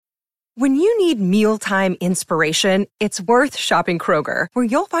When you need mealtime inspiration, it's worth shopping Kroger, where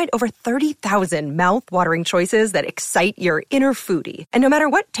you'll find over 30,000 mouth-watering choices that excite your inner foodie. And no matter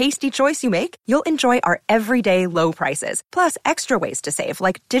what tasty choice you make, you'll enjoy our everyday low prices, plus extra ways to save,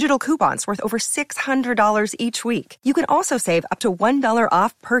 like digital coupons worth over $600 each week. You can also save up to $1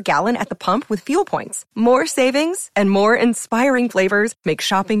 off per gallon at the pump with fuel points. More savings and more inspiring flavors make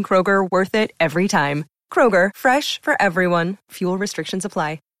shopping Kroger worth it every time. Kroger, fresh for everyone. Fuel restrictions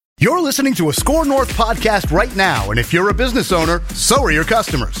apply. You're listening to a Score North podcast right now, and if you're a business owner, so are your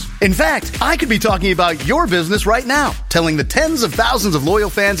customers. In fact, I could be talking about your business right now, telling the tens of thousands of loyal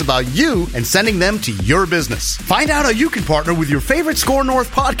fans about you and sending them to your business. Find out how you can partner with your favorite Score North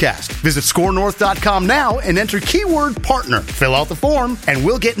podcast. Visit scorenorth.com now and enter keyword partner. Fill out the form, and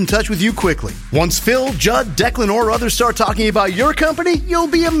we'll get in touch with you quickly. Once Phil, Judd, Declan, or others start talking about your company, you'll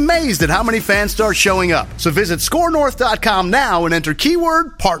be amazed at how many fans start showing up. So visit scorenorth.com now and enter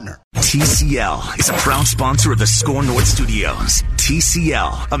keyword partner. TCL is a proud sponsor of the Score North Studios.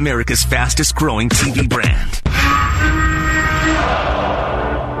 TCL, America's fastest growing TV brand.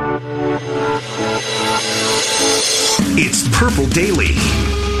 It's Purple Daily.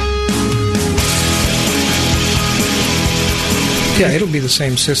 Yeah, it'll be the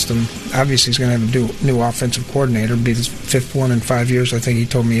same system. Obviously, he's going to have a new offensive coordinator. It'll be the fifth one in 5 years, I think he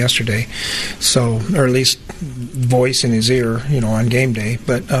told me yesterday. So, or at least voice in his ear, on game day.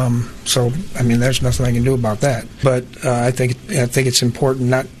 But so, I mean, there's nothing I can do about that. But I think it's important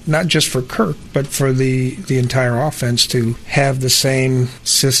not just for Kirk, but for the entire offense to have the same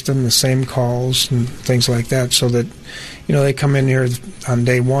system, the same calls and things like that, so that they come in here on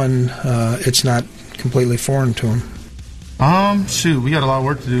day one. It's not completely foreign to them. We got a lot of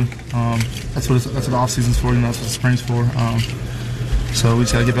work to do. That's what the off season's for. That's what the spring's for. So we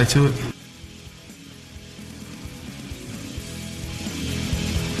just gotta get back to it.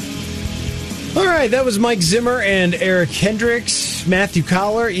 All right, that was Mike Zimmer and Eric Hendricks. Matthew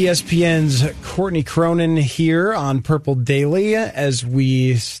Collar, ESPN's Courtney Cronin here on Purple Daily as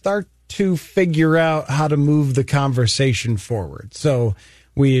we start to figure out how to move the conversation forward. So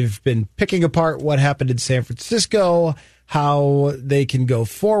we've been picking apart what happened in San Francisco, how they can go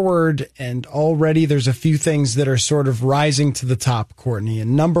forward, and already there's a few things that are sort of rising to the top, Courtney.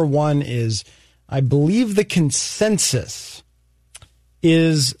 And number one is, I believe the consensus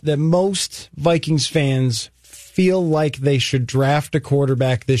is that most Vikings fans feel like they should draft a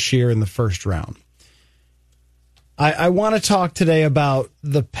quarterback this year in the first round. I want to talk today about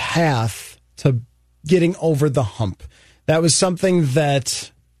the path to getting over the hump. That was something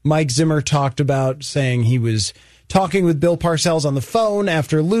that Mike Zimmer talked about, saying he was talking with Bill Parcells on the phone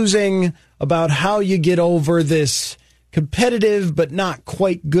after losing about how you get over this competitive but not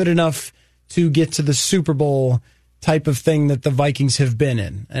quite good enough to get to the Super Bowl type of thing that the Vikings have been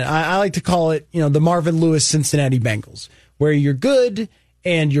in. And I like to call it, the Marvin Lewis Cincinnati Bengals, where you're good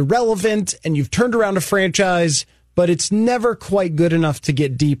and you're relevant and you've turned around a franchise, but it's never quite good enough to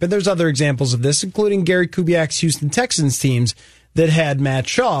get deep. And there's other examples of this, including Gary Kubiak's Houston Texans teams that had Matt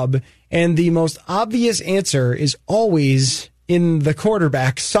Schaub. And the most obvious answer is always in the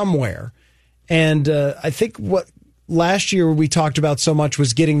quarterback somewhere. And I think what last year we talked about so much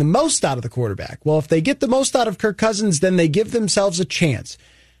was getting the most out of the quarterback. Well, if they get the most out of Kirk Cousins, then they give themselves a chance.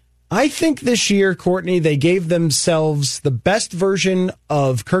 I think this year, Courtney, they gave themselves the best version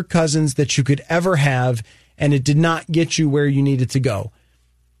of Kirk Cousins that you could ever have, and it did not get you where you needed to go.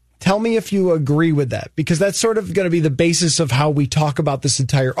 Tell me if you agree with that, because that's sort of going to be the basis of how we talk about this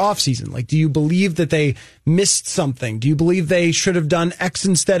entire offseason. Like, do you believe that they missed something? Do you believe they should have done X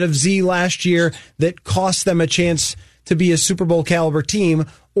instead of Z last year that cost them a chance to be a Super Bowl caliber team?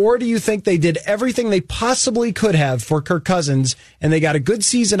 Or do you think they did everything they possibly could have for Kirk Cousins and they got a good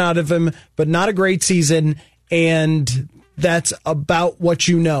season out of him, but not a great season, and that's about what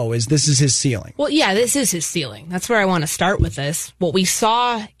this is his ceiling? Well, yeah, this is his ceiling. That's where I want to start with this. What we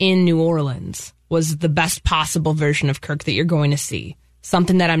saw in New Orleans was the best possible version of Kirk that you're going to see.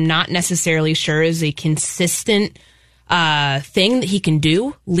 Something that I'm not necessarily sure is a consistent thing that he can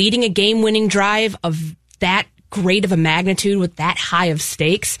do. Leading a game-winning drive of that great of a magnitude with that high of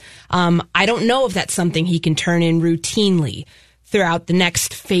stakes. I don't know if that's something he can turn in routinely throughout the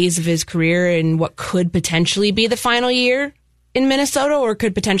next phase of his career in what could potentially be the final year in Minnesota, or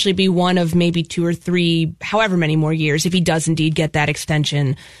could potentially be one of maybe 2 or 3, however many more years, if he does indeed get that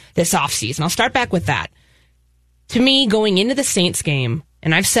extension this offseason. I'll start back with that. To me, going into the Saints game,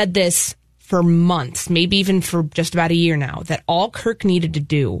 and I've said this for months, maybe even for just about a year now, that all Kirk needed to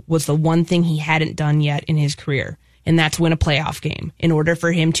do was the one thing he hadn't done yet in his career. and that's win a playoff game. In order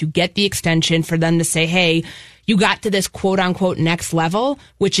for him to get the extension, for them to say, hey, you got to this quote-unquote next level,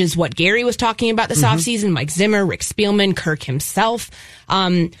 which is what Gary was talking about this offseason, Mike Zimmer, Rick Spielman, Kirk himself.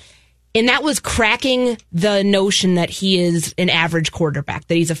 And that was cracking the notion that he is an average quarterback,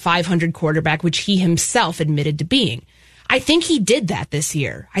 that he's a 500 quarterback, which he himself admitted to being. I think he did that this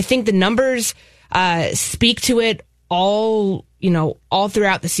year. I think the numbers speak to it all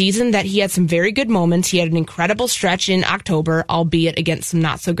throughout the season, that he had some very good moments. He had an incredible stretch in October, albeit against some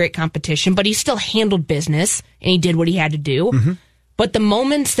not so great competition, but he still handled business and he did what he had to do. But the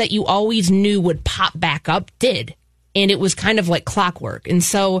moments that you always knew would pop back up did. And it was kind of like clockwork. And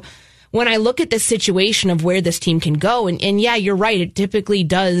so when I look at this situation of where this team can go, and yeah, you're right, it typically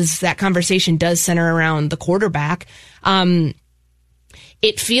does, that conversation does center around the quarterback.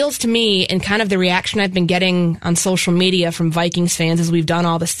 It feels to me, and kind of the reaction I've been getting on social media from Vikings fans as we've done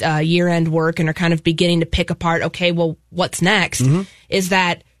all this year-end work and are kind of beginning to pick apart, okay, well, what's next, is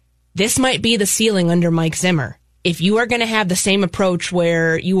that this might be the ceiling under Mike Zimmer. If you are going to have the same approach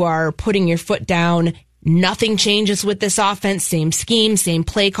where you are putting your foot down, nothing changes with this offense, same scheme, same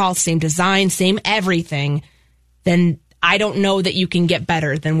play call, same design, same everything, then I don't know that you can get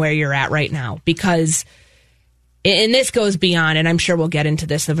better than where you're at right now, because... And this goes beyond, and I'm sure we'll get into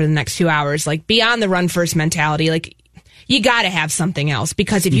this over the next 2 hours, like beyond the run first mentality, like you got to have something else,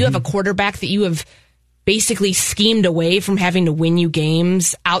 because if you have a quarterback that you have basically schemed away from having to win you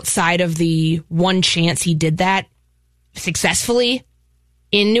games outside of the one chance he did that successfully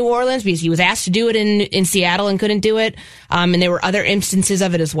in New Orleans, because he was asked to do it in Seattle and couldn't do it. And there were other instances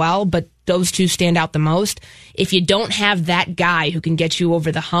of it as well, but those two stand out the most. If you don't have that guy who can get you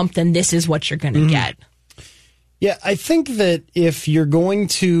over the hump, then this is what you're going to get. Yeah, I think that if you're going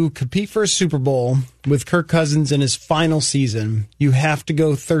to compete for a Super Bowl with Kirk Cousins in his final season, you have to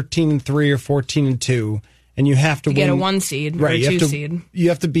go 13-3 or 14-2, and you have to get a 1 seed or a 2 seed. You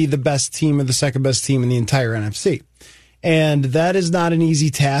have to be the best team or the second best team in the entire NFC. And that is not an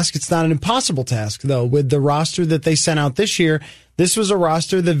easy task. It's not an impossible task, though. With the roster that they sent out this year, this was a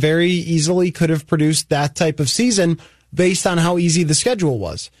roster that very easily could have produced that type of season based on how easy the schedule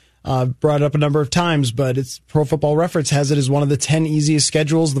was. Brought it up a number of times, but it's Pro Football Reference has it as one of the 10 easiest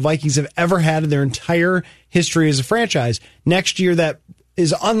schedules the Vikings have ever had in their entire history as a franchise. Next year, that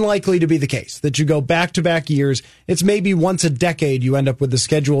is unlikely to be the case, that you go back-to-back years. It's maybe once a decade you end up with a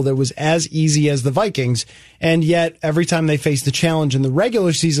schedule that was as easy as the Vikings, and yet every time they faced the challenge in the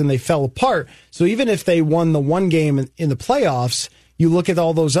regular season, they fell apart. So even if they won the one game in the playoffs, you look at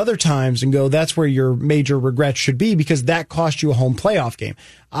all those other times and go, that's where your major regret should be, because that cost you a home playoff game.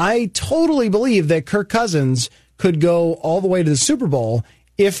 I totally believe that Kirk Cousins could go all the way to the Super Bowl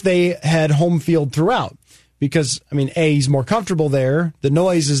if they had home field throughout. Because, I mean, A, he's more comfortable there. The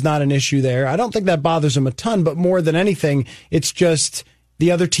noise is not an issue there. I don't think that bothers him a ton, but more than anything, it's just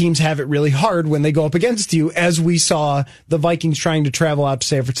the other teams have it really hard when they go up against you, as we saw the Vikings trying to travel out to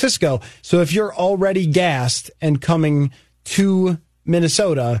San Francisco. So if you're already gassed and coming to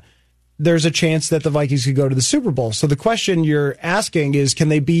Minnesota, there's a chance that the Vikings could go to the Super Bowl. So the question you're asking is, can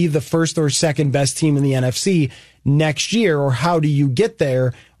they be the first or second best team in the NFC next year, or how do you get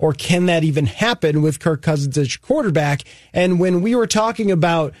there, or can that even happen with Kirk Cousins as your quarterback? And when we were talking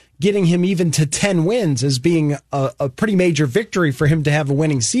about getting him even to 10 wins as being a pretty major victory for him to have a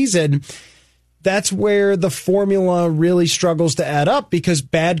winning season, that's where the formula really struggles to add up, because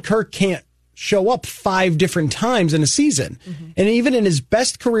bad Kirk can't show up 5 different times in a season. And even in his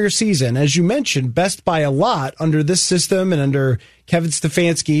best career season, as you mentioned, best by a lot under this system and under Kevin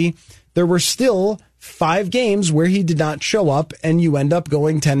Stefanski, there were still 5 games where he did not show up, and you end up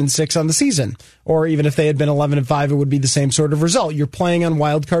going 10-6 on the season. Or even if they had been 11-5, it would be the same sort of result. You're playing on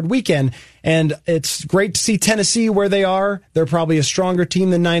Wild Card Weekend, and it's great to see Tennessee where they are. They're probably a stronger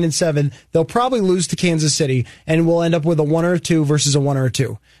team than 9-7. They'll probably lose to Kansas City, and we'll end up with a 1 or a 2 versus a 1 or a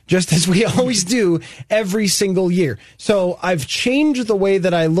 2, just as we always do every single year. So I've changed the way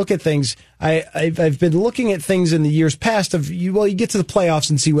that I look at things. I've been looking at things in the years past of, you get to the playoffs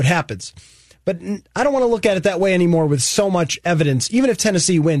and see what happens. But I don't want to look at it that way anymore with so much evidence. Even if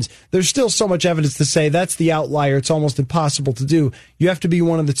Tennessee wins, there's still so much evidence to say that's the outlier. It's almost impossible to do. You have to be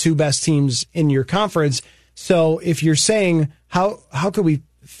one of the 2 best teams in your conference. So if you're saying, how can we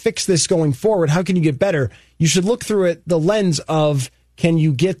fix this going forward? How can you get better? You should look through it the lens of, can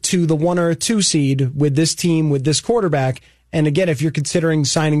you get to the 1 or a 2 seed with this team, with this quarterback? And again, if you're considering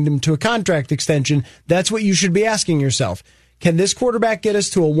signing them to a contract extension, that's what you should be asking yourself. Can this quarterback get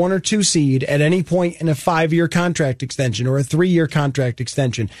us to a 1 or 2 seed at any point in a 5-year contract extension or a 3-year contract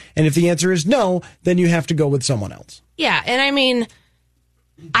extension? And if the answer is no, then you have to go with someone else. Yeah, and I mean,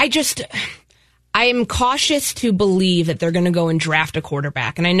 I am cautious to believe that they're going to go and draft a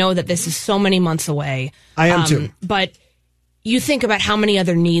quarterback. And I know that this is so many months away. I am too. But you think about how many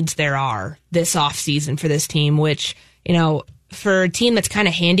other needs there are this offseason for this team, which, for a team that's kind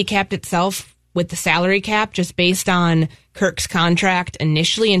of handicapped itself with the salary cap just based on Kirk's contract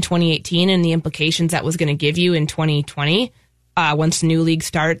initially in 2018 and the implications that was going to give you in 2020 once the new league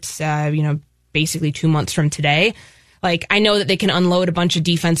starts, basically 2 months from today. Like, I know that they can unload a bunch of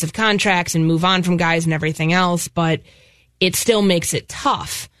defensive contracts and move on from guys and everything else, but it still makes it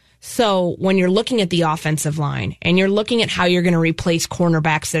tough. So when you're looking at the offensive line and you're looking at how you're going to replace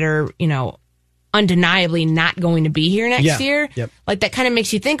cornerbacks that are, undeniably not going to be here next year, like that kind of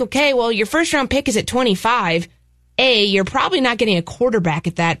makes you think, okay, well, your first round pick is at 25. You're probably not getting a quarterback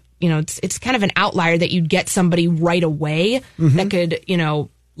at that. It's kind of an outlier that you'd get somebody right away that could,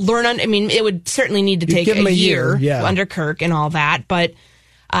 learn on. I mean, it would certainly need to take a year under Kirk and all that, but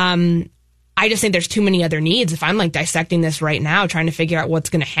I just think there's too many other needs. If I'm like dissecting this right now, trying to figure out what's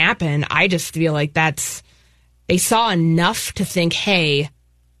going to happen, I just feel like they saw enough to think, hey,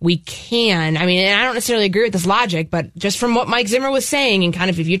 we can. I mean, and I don't necessarily agree with this logic, but just from what Mike Zimmer was saying, and kind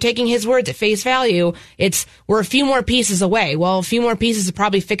of if you're taking his words at face value, we're a few more pieces away. Well, a few more pieces is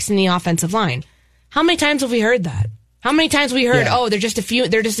probably fixing the offensive line. How many times have we heard that? How many times have we heard,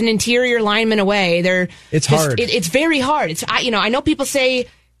 they're just an interior lineman away. It's hard. It's very hard. I know people say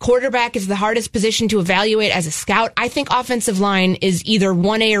quarterback is the hardest position to evaluate as a scout. I think offensive line is either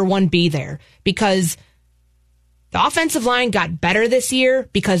 1A or 1B there, because the offensive line got better this year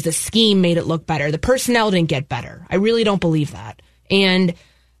because the scheme made it look better. The personnel didn't get better. I really don't believe that. And,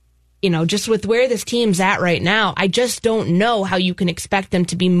 just with where this team's at right now, I just don't know how you can expect them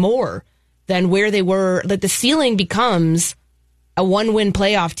to be more than where they were. Like, the ceiling becomes a 1-win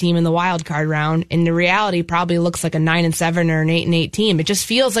playoff team in the wild card round, and the reality probably looks like a 9-7 or an 8-8 team. It just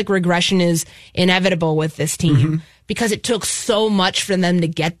feels like regression is inevitable with this team because it took so much for them to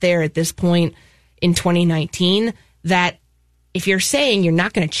get there at this point in 2019, that if you're saying you're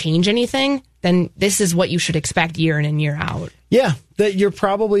not going to change anything, then this is what you should expect year in and year out. Yeah, that you're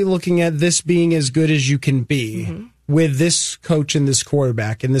probably looking at this being as good as you can be with this coach and this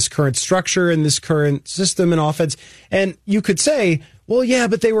quarterback and this current structure and this current system and offense. And you could say, well, yeah,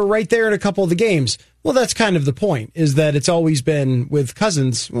 but they were right there in a couple of the games. Well, that's kind of the point, is that it's always been with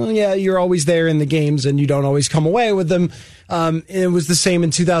Cousins. Well, yeah, you're always there in the games and you don't always come away with them. It was the same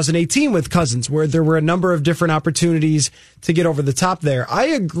in 2018 with Cousins, where there were a number of different opportunities to get over the top there. I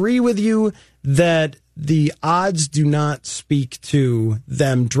agree with you that the odds do not speak to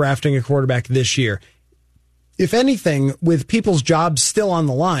them drafting a quarterback this year. If anything, with people's jobs still on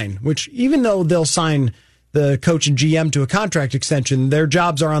the line, which even though they'll sign the coach and GM to a contract extension, their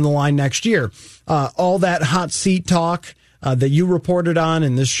jobs are on the line next year. All that hot seat talk that you reported on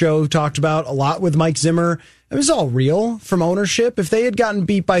and this show talked about a lot with Mike Zimmer, it was all real from ownership. If they had gotten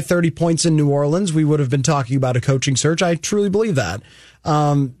beat by 30 points in New Orleans, we would have been talking about a coaching search. I truly believe that.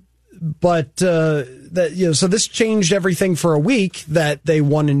 So this changed everything for a week that they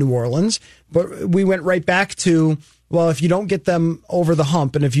won in New Orleans, but we went right back to, well, if you don't get them over the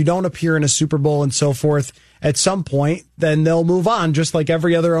hump and if you don't appear in a Super Bowl and so forth at some point, then they'll move on, just like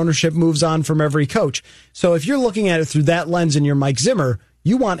every other ownership moves on from every coach. So if you're looking at it through that lens and you're Mike Zimmer,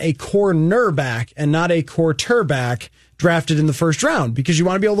 you want a cornerback and not a quarterback drafted in the first round, because you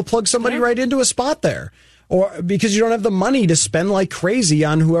want to be able to plug somebody right into a spot there. Or because you don't have the money to spend like crazy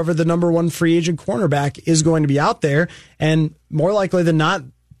on whoever the number one free agent cornerback is going to be out there. And more likely than not,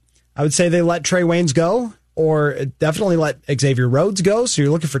 I would say they let Trey Waynes go, or definitely let Xavier Rhodes go. So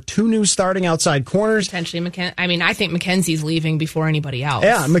you're looking for two new starting outside corners. Potentially I think McKenzie's leaving before anybody else.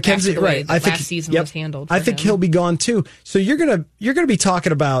 Yeah, McKenzie, right. I think last season was handled. I think he'll be gone too. So you're gonna be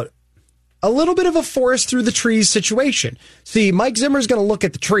talking about a little bit of a forest through the trees situation. See, Mike Zimmer's going to look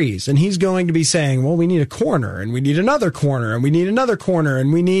at the trees and he's going to be saying, well, we need a corner and we need another corner and we need another corner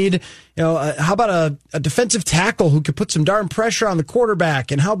and we need, how about a defensive tackle who could put some darn pressure on the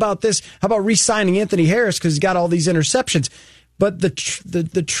quarterback? And how about this? How about re-signing Anthony Harris because he's got all these interceptions? But the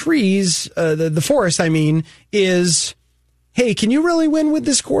trees, the forest, is, hey, can you really win with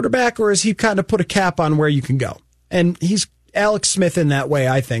this quarterback, or has he kind of put a cap on where you can go? And he's Alex Smith in that way,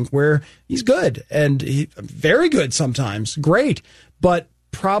 I think, where he's good and very good sometimes, great, but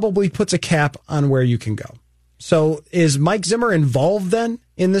probably puts a cap on where you can go. So is Mike Zimmer involved then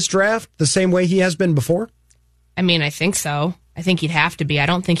in this draft the same way he has been before? I think so. I think he'd have to be. I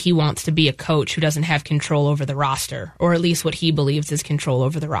don't think he wants to be a coach who doesn't have control over the roster, or at least what he believes is control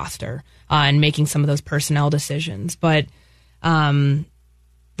over the roster and making some of those personnel decisions. But the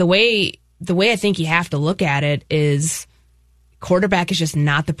way I think you have to look at it is, quarterback is just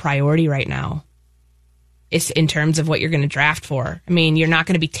not the priority right now. in terms of what you're going to draft for. I mean, you're not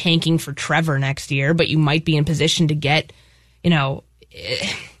going to be tanking for Trevor next year, but you might be in position to get,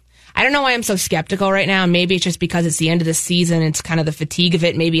 I don't know why I'm so skeptical right now. Maybe it's just because it's the end of the season. It's kind of the fatigue of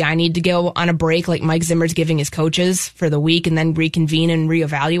it. Maybe I need to go on a break like Mike Zimmer's giving his coaches for the week and then reconvene and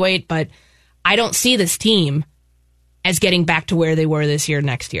reevaluate. But I don't see this team as getting back to where they were this year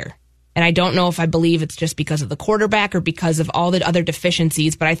next year. And I don't know if I believe it's just because of the quarterback or because of all the other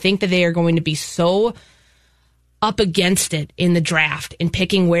deficiencies, but I think that they are going to be so up against it in the draft and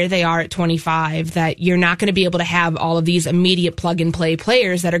picking where they are at 25 that you're not going to be able to have all of these immediate plug-and-play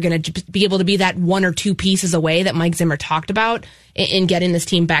players that are going to be able to be that one or two pieces away that Mike Zimmer talked about in getting this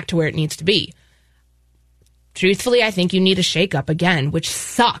team back to where it needs to be. Truthfully, I think you need a shakeup again, which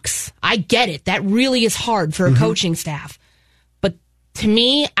sucks. I get it. That really is hard for a coaching staff. But to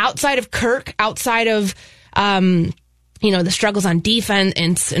me, outside of Kirk, outside of the struggles on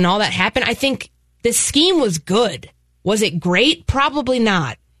defense and all that happened, I think this scheme was good. Was it great? Probably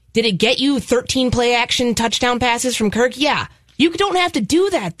not. Did it get you 13 play-action touchdown passes from Kirk? Yeah. You don't have to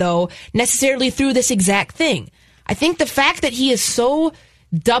do that, though, necessarily through this exact thing. I think the fact that he is so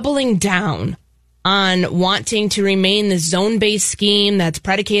doubling down on wanting to remain the zone-based scheme that's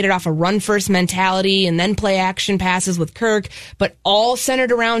predicated off a run-first mentality and then play-action passes with Kirk, but all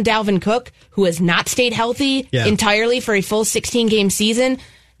centered around Dalvin Cook, who has not stayed healthy entirely for a full 16-game season.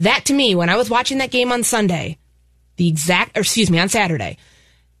 That, to me, when I was watching that game on Saturday,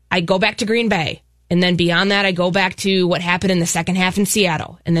 I go back to Green Bay. And then beyond that, I go back to what happened in the second half in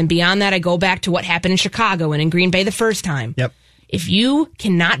Seattle. And then beyond that, I go back to what happened in Chicago and in Green Bay the first time. Yep. If you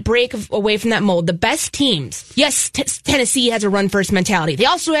cannot break away from that mold, the best teams, yes, Tennessee has a run-first mentality. They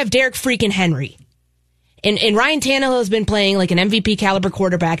also have Derek freaking Henry. And Ryan Tannehill has been playing like an MVP caliber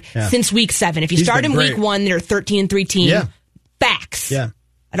quarterback since week 7. If you start in week 1, they're a 13-3 team. Yeah. Facts. Yeah.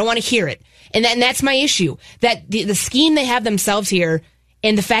 I don't want to hear it. And that's my issue. That the scheme they have themselves here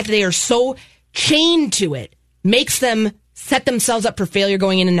and the fact that they are so chained to it makes them set themselves up for failure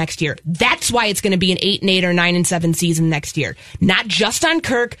going into next year. That's why it's going to be an 8-8 or 9-7 season next year. Not just on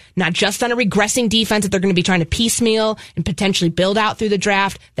Kirk, not just on a regressing defense that they're going to be trying to piecemeal and potentially build out through the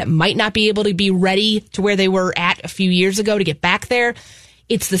draft that might not be able to be ready to where they were at a few years ago to get back there.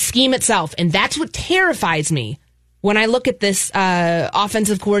 It's the scheme itself. And that's what terrifies me when I look at this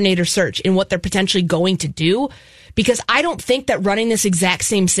offensive coordinator search and what they're potentially going to do, because I don't think that running this exact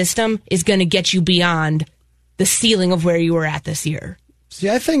same system is going to get you beyond the ceiling of where you were at this year. See,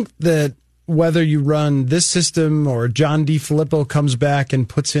 I think that whether you run this system or John DeFilippo comes back and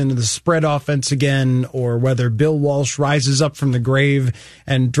puts in the spread offense again, or whether Bill Walsh rises up from the grave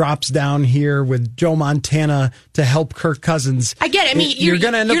and drops down here with Joe Montana to help Kirk Cousins. I get it. I mean, you're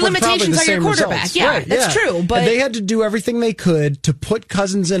going to end up with probably the same quarterback. results. Yeah, right, that's true. But and they had to do everything they could to put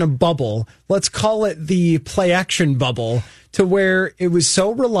Cousins in a bubble. Let's call it the play-action bubble, to where it was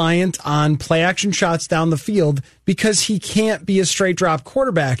so reliant on play-action shots down the field because he can't be a straight drop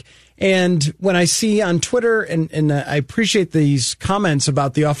quarterback. And when I see on Twitter, and I appreciate these comments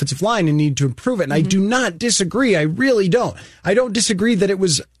about the offensive line and need to improve it, and I do not disagree. I really don't. I don't disagree that it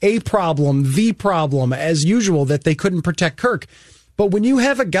was a problem, the problem, as usual, that they couldn't protect Kirk. But when you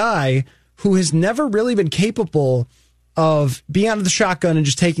have a guy who has never really been capable of being out of the shotgun and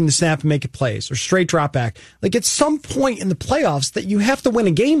just taking the snap and making plays, or straight drop back, like at some point in the playoffs that you have to win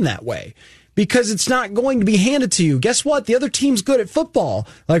a game that way, because it's not going to be handed to you. Guess what? The other team's good at football.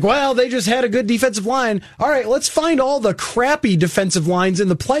 Like, well, they just had a good defensive line. All right, let's find all the crappy defensive lines in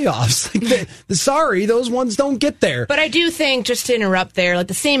the playoffs. Like sorry, those ones don't get there. But I do think, just to interrupt there, like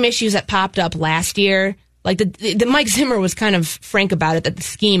the same issues that popped up last year, like the Mike Zimmer was kind of frank about it, that the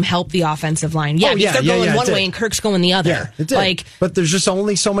scheme helped the offensive line. Yeah, they're going one way and Kirk's going the other. Yeah, it did. But there's just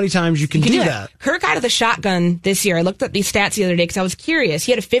only so many times you can do that. Kirk out of the shotgun this year, I looked at these stats the other day because I was curious.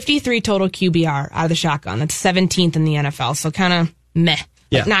 He had a 53 total QBR out of the shotgun. That's 17th in the NFL, so kind of meh.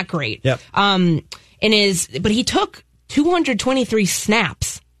 Like not great. Yep. But he took 223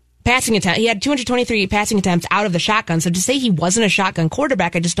 snaps. Passing attempt. He had 223 passing attempts out of the shotgun. So to say he wasn't a shotgun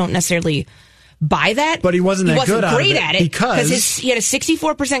quarterback, I just don't necessarily buy that. But he wasn't great at it because he had a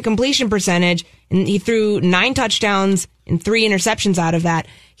 64% completion percentage, and he threw 9 touchdowns and 3 interceptions out of that.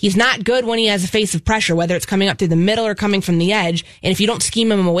 He's not good when he has a face of pressure, whether it's coming up through the middle or coming from the edge. And if you don't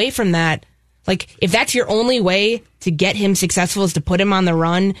scheme him away from that, like if that's your only way to get him successful is to put him on the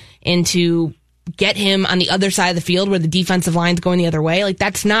run and to get him on the other side of the field where the defensive line's going the other way, like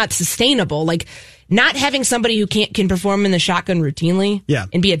that's not sustainable. Like not having somebody who can perform in the shotgun routinely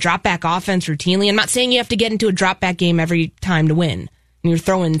and be a drop back offense routinely. I'm not saying you have to get into a drop back game every time to win, and you're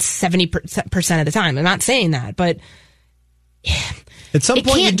throwing 70% of the time. I'm not saying that, but At some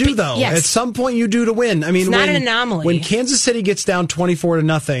point you do, be, though. Yes. At some point you do to win. I mean, it's not an anomaly. When Kansas City gets down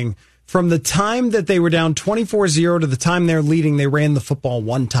 24-0, from the time that they were down 24-0 to the time they're leading, they ran the football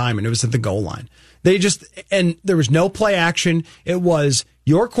one time, and it was at the goal line. And there was no play action. It was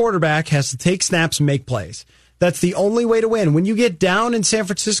your quarterback has to take snaps and make plays. That's the only way to win. When you get down in San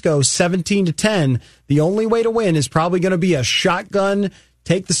Francisco 17-10, the only way to win is probably going to be a shotgun,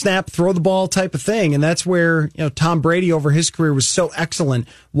 take the snap, throw the ball type of thing. And that's where, Tom Brady over his career was so excellent,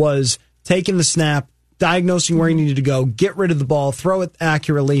 was taking the snap, diagnosing where he needed to go, get rid of the ball, throw it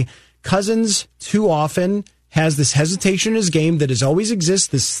accurately. Cousins too often has this hesitation in his game that has always exists,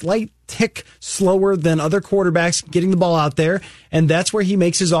 this slight tick slower than other quarterbacks getting the ball out there, and that's where he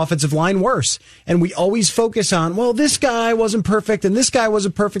makes his offensive line worse. And we always focus on, well, this guy wasn't perfect, and this guy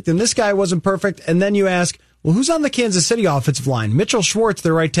wasn't perfect, and this guy wasn't perfect, and then you ask, well, who's on the Kansas City offensive line? Mitchell Schwartz,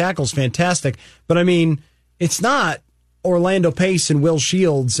 their right tackle, is fantastic, but I mean, it's not Orlando Pace and Will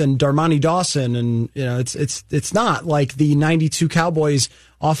Shields and Darmani Dawson, and it's not like the 92 Cowboys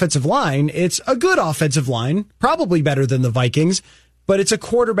offensive line. It's a good offensive line, probably better than the Vikings, but it's a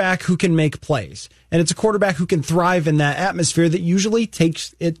quarterback who can make plays, and it's a quarterback who can thrive in that atmosphere that usually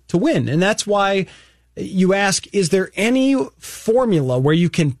takes it to win. And that's why you ask, is there any formula where you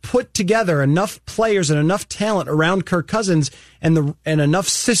can put together enough players and enough talent around Kirk Cousins and enough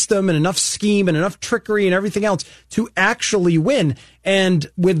system and enough scheme and enough trickery and everything else to actually win? And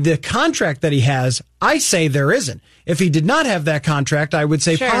with the contract that he has, I say there isn't. If he did not have that contract, I would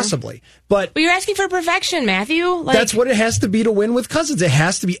say possibly. But you're asking for perfection, Matthew. That's what it has to be to win with Cousins. It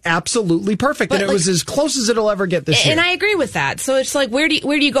has to be absolutely perfect. And it was as close as it'll ever get this year. And I agree with that. So it's like, where do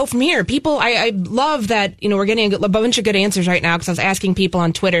you go from here? People, I love that, we're getting a bunch of good answers right now, because I was asking people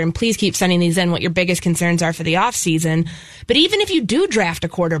on Twitter, and please keep sending these in, what your biggest concerns are for the offseason. But even if you do draft a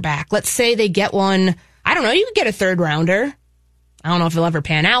quarterback, let's say they get one, I don't know, you could get a third rounder. I don't know if he'll ever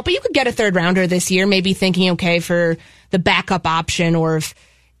pan out, but you could get a third rounder this year, maybe thinking, okay, for the backup option, or if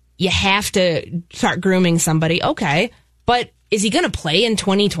you have to start grooming somebody, okay. But is he going to play in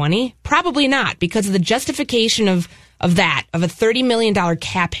 2020? Probably not, because of the justification of a $30 million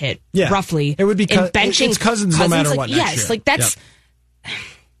cap hit, roughly. It would be benching it's Cousins no matter what next year. Like that's... Yep.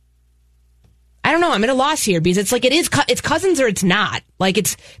 I don't know. I'm at a loss here, because it's like it's Cousins or it's not. Like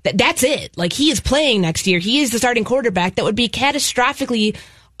that's it. Like, he is playing next year. He is the starting quarterback. That would be catastrophically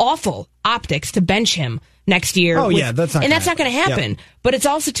awful optics to bench him next year. Oh, that's not going to happen. Yep. But it's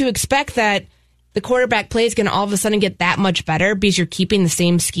also to expect that the quarterback play is going to all of a sudden get that much better because you're keeping the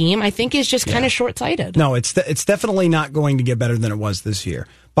same scheme, I think is just kind of short-sighted. No, it's definitely not going to get better than it was this year.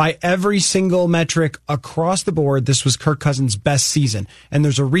 By every single metric across the board, this was Kirk Cousins' best season. And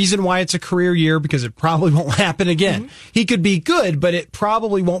there's a reason why it's a career year, because it probably won't happen again. Mm-hmm. He could be good, but it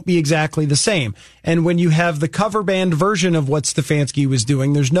probably won't be exactly the same. And when you have the cover band version of what Stefanski was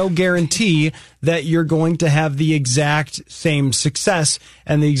doing, there's no guarantee that you're going to have the exact same success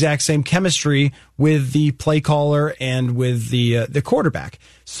and the exact same chemistry with the play caller and with the quarterback.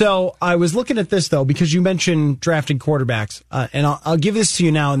 So I was looking at this, though, because you mentioned drafting quarterbacks, and I'll give this to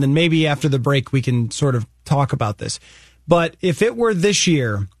you now, and then maybe after the break we can sort of talk about this. But if it were this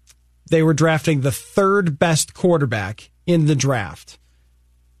year, they were drafting the third best quarterback in the draft,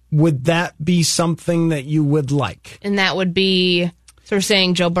 would that be something that you would like? And that would be sort of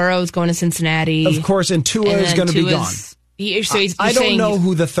saying Joe Burrow is going to Cincinnati. Of course, and Tua is going to be gone. I don't know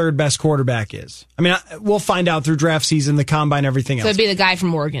who the third best quarterback is. I mean, we'll find out through draft season, the combine, everything else. So it'd be the guy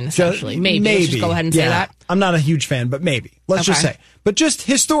from Oregon, essentially. Maybe. Let's just go ahead and say that. I'm not a huge fan, but maybe. Let's just say. But just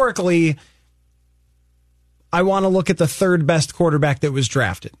historically, I want to look at the third best quarterback that was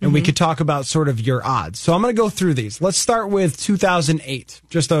drafted. And we could talk about sort of your odds. So I'm going to go through these. Let's start with 2008.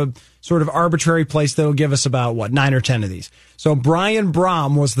 Just a sort of arbitrary place that'll give us about, 9 or 10 of these. So Brian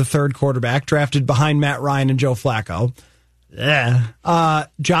Brohm was the third quarterback, drafted behind Matt Ryan and Joe Flacco.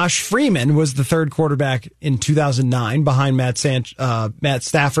 Josh Freeman was the third quarterback in 2009 behind Matt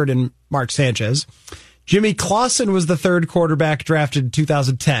Stafford and Mark Sanchez. Jimmy Clausen was the third quarterback drafted in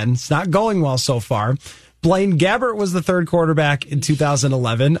 2010. It's not going well so far. Blaine Gabbert was the third quarterback in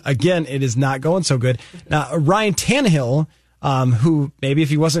 2011. Again, it is not going so good. Now, Ryan Tannehill, who maybe if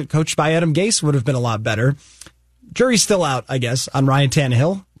he wasn't coached by Adam Gase would have been a lot better. Jury's still out, I guess, on Ryan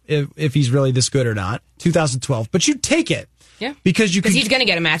Tannehill, if he's really this good or not. 2012. But you take it. Yeah. Because he's going to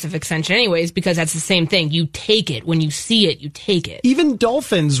get a massive extension anyways, because that's the same thing. You take it. When you see it, you take it. Even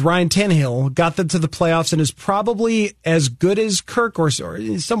Dolphins, Ryan Tannehill, got them to the playoffs and is probably as good as Kirk or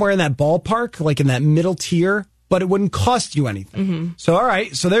somewhere in that ballpark, like in that middle tier, but it wouldn't cost you anything. Mm-hmm. So, all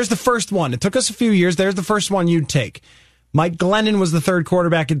right. So there's the first one. It took us a few years. There's the first one you'd take. Mike Glennon was the third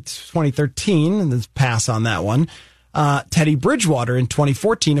quarterback in 2013, and let's pass on that one. Teddy Bridgewater in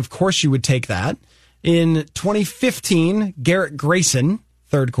 2014. Of course, you would take that. In 2015, Garrett Grayson,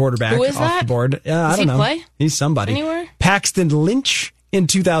 third quarterback Who is off that? the board. I don't know. Play? He's somebody. Anywhere? Paxton Lynch in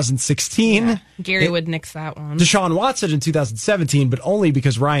 2016. Yeah, Gary would nix that one. Deshaun Watson in 2017, but only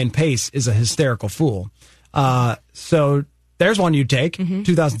because Ryan Pace is a hysterical fool. So there's one you'd take,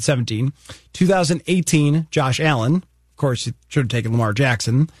 2017. 2018, Josh Allen. Of course, you should have taken Lamar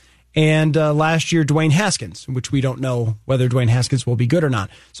Jackson. And last year, Dwayne Haskins, which we don't know whether Dwayne Haskins will be good or not.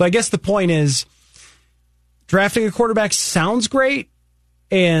 So I guess the point is, drafting a quarterback sounds great,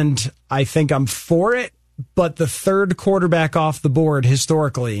 and I think I'm for it, but the third quarterback off the board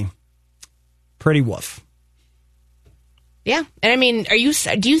historically, pretty woof. Yeah. And I mean,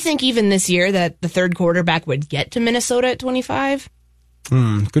 do you think even this year that the third quarterback would get to Minnesota at 25?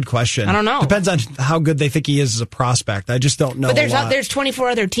 Good question. I don't know. Depends on how good they think he is as a prospect. I just don't know. But there's 24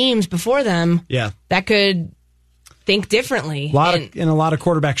 other teams before them that could think differently. A lot of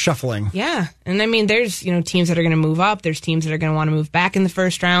quarterback shuffling. Yeah. And I mean, there's, teams that are going to move up. There's teams that are going to want to move back in the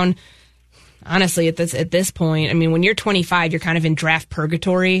first round. Honestly, at this point, I mean, when you're 25, you're kind of in draft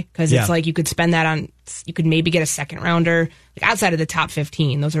purgatory because it's like you could spend that on, you could maybe get a second rounder like outside of the top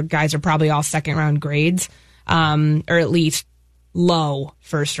 15. Those guys are probably all second round grades, or at least low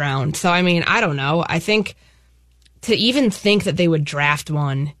first round. So, I mean, I don't know. I think to even think that they would draft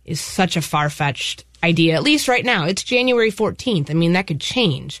one is such a far-fetched idea, at least right now. It's January 14th. I mean, that could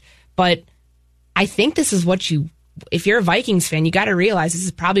change. But I think this is what if you're a Vikings fan, you got to realize this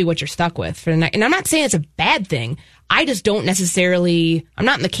is probably what you're stuck with for the night. And I'm not saying it's a bad thing. I just don't I'm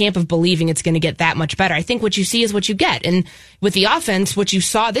not in the camp of believing it's going to get that much better. I think what you see is what you get. And with the offense, what you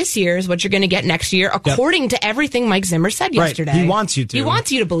saw this year is what you're going to get next year, according to everything Mike Zimmer said yesterday. He wants you to. He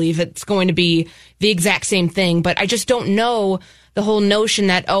wants you to believe it's going to be the exact same thing. But I just don't know the whole notion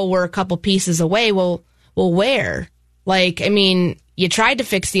that, we're a couple pieces away. Well, where? Like, I mean, you tried to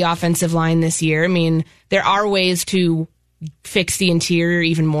fix the offensive line this year. I mean, there are ways to fix the interior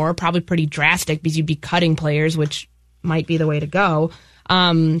even more, probably pretty drastic because you'd be cutting players, which might be the way to go.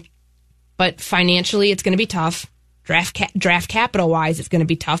 But financially, it's going to be tough. Draft capital wise, it's going to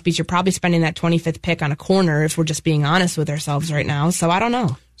be tough because you're probably spending that 25th pick on a corner if we're just being honest with ourselves right now. So I don't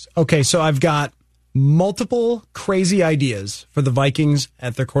know. Okay, so I've got multiple crazy ideas for the Vikings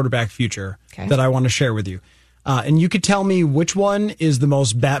at their quarterback future that I want to share with you. And you could tell me which one is the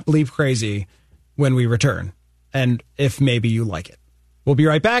most bat bleep crazy when we return, and if maybe you like it. We'll be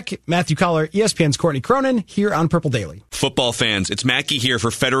right back. Matthew Collar, ESPN's Courtney Cronin, here on Purple Daily. Football fans, it's Mackie here for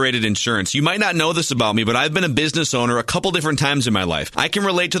Federated Insurance. You might not know this about me, but I've been a business owner a couple different times in my life. I can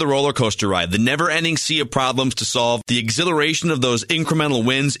relate to the roller coaster ride, the never-ending sea of problems to solve, the exhilaration of those incremental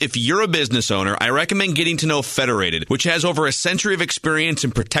wins. If you're a business owner, I recommend getting to know Federated, which has over a century of experience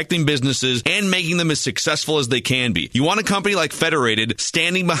in protecting businesses and making them as successful as they can be. You want a company like Federated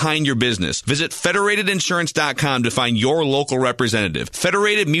standing behind your business. Visit federatedinsurance.com to find your local representative.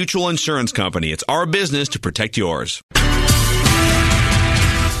 Federated Mutual Insurance Company. It's our business to protect yours.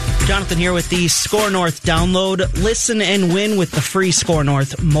 Jonathan here with the Score North download. Listen and win with the free Score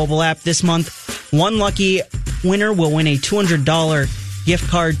North mobile app this month. One lucky winner will win a $200 gift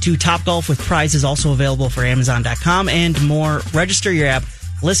card to Topgolf with prizes also available for Amazon.com and more. Register your app.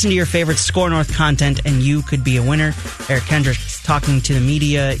 Listen to your favorite Score North content, and you could be a winner. Eric Kendricks talking to the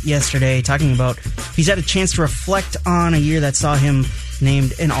media yesterday, talking about he's had a chance to reflect on a year that saw him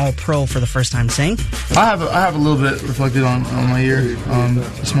named an All-Pro for the first time, saying, I have a little bit reflected on my year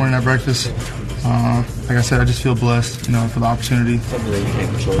this morning at breakfast. Like I said, I just feel blessed, for the opportunity.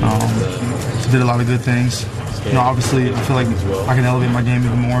 Did a lot of good things. Obviously, I feel like I can elevate my game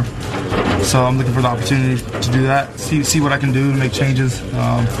even more. So I'm looking for the opportunity to do that, see what I can do to make changes,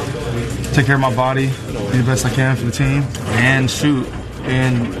 take care of my body, be the best I can for the team, and shoot,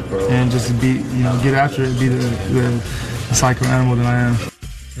 and just get after it, be the psycho animal that I am.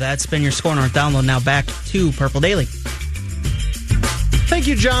 That's been your Score North download. Now back to Purple Daily. Thank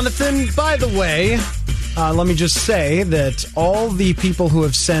you, Jonathan. By the way, let me just say that all the people who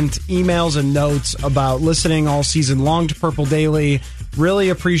have sent emails and notes about listening all season long to Purple Daily, really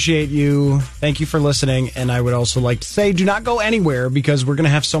appreciate you. Thank you for listening. And I would also like to say, do not go anywhere because we're going to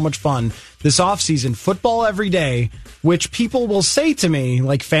have so much fun this offseason. Football every day, which people will say to me,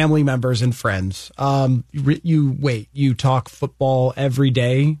 like family members and friends. You talk football every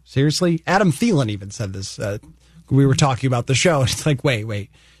day? Seriously? Adam Thielen even said this. We were talking about the show. It's like, wait.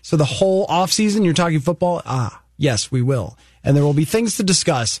 So the whole offseason you're talking football? Yes, we will. And there will be things to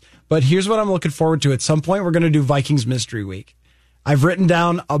discuss. But here's what I'm looking forward to. At some point, we're going to do Vikings Mystery Week. I've written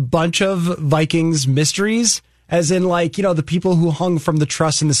down a bunch of Vikings mysteries, As in, like, the people who hung from the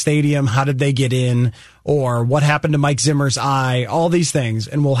truss in the stadium, how did they get in? Or what happened to Mike Zimmer's eye? All these things.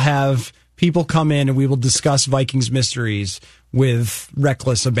 And we'll have people come in and we will discuss Vikings mysteries with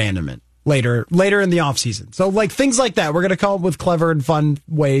reckless abandonment later in the offseason. So, like, things like that. We're going to come up with clever and fun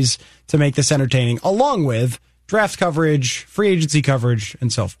ways to make this entertaining, along with draft coverage, free agency coverage,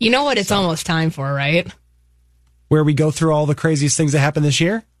 and so forth. You know what it's almost time for, right? Where we go through all the craziest things that happened this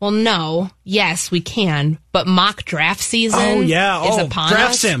year? Well, no. Yes, we can. But mock draft season is upon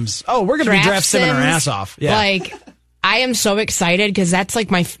draft us. Sims. Oh, we're going to be draft simming our ass off. Yeah. Like, I am so excited because that's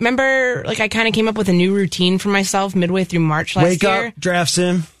like remember, like, I kind of came up with a new routine for myself midway through March last year. Wake up, draft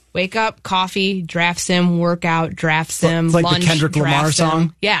sim. Wake up, coffee, draft sim, workout, draft sim, it's like lunch, the Kendrick Lamar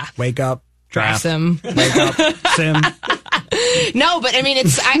song? Yeah. Wake up, draft sim. Wake up, sim. No, but I mean,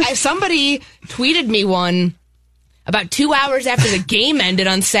 somebody tweeted me one about 2 hours after the game ended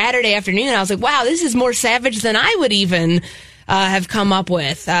on Saturday afternoon. I was like, wow, this is more savage than I would even have come up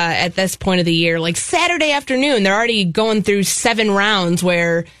with at this point of the year. Like, Saturday afternoon, they're already going through 7 rounds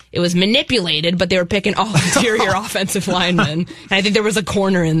where it was manipulated, but they were picking all interior offensive linemen. And I think there was a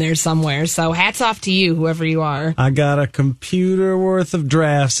corner in there somewhere. So hats off to you, whoever you are. I got a computer worth of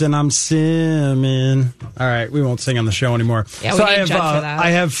drafts and I'm simming. All right, we won't sing on the show anymore. Yeah, we need Judd for that.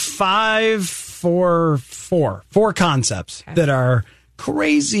 I have four concepts that are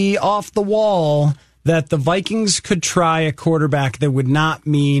crazy, off the wall, that the Vikings could try a quarterback that would not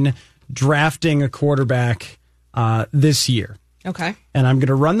mean drafting a quarterback this year. Okay. And I'm going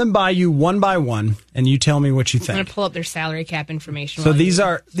to run them by you one by one, and you tell me what you think. I'm going to pull up their salary cap information. So these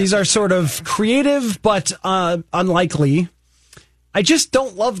are sort of creative but unlikely. I just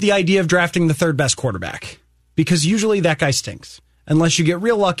don't love the idea of drafting the third best quarterback because usually that guy stinks unless you get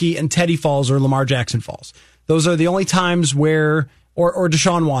real lucky and Teddy falls or Lamar Jackson falls. Those are the only times where, or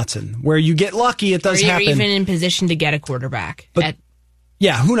Deshaun Watson, where you get lucky. It does happen. Or you're even in position to get a quarterback. But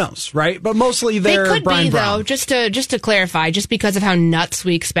yeah, who knows, right? But mostly they're they could Brian be, Brown. though, just to clarify, just because of how nuts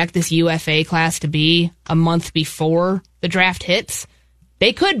we expect this UFA class to be a month before the draft hits,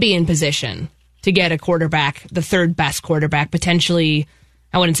 they could be in position to get a quarterback, the third best quarterback, potentially.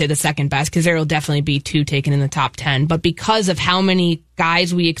 I wouldn't say the second best because there will definitely be 2 taken in the top 10. But because of how many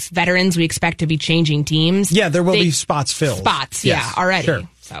guys veterans we expect to be changing teams, yeah, there will be spots filled. Yes, yeah, already. Sure.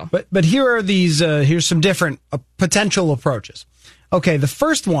 So, but here are these. Here's some different potential approaches. Okay, the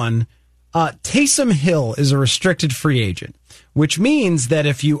first one, Taysom Hill is a restricted free agent, which means that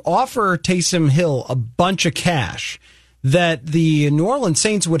if you offer Taysom Hill a bunch of cash, that the New Orleans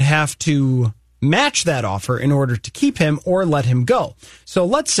Saints would have to match that offer in order to keep him or let him go. So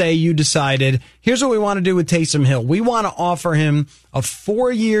let's say you decided, here's what we want to do with Taysom Hill. We want to offer him a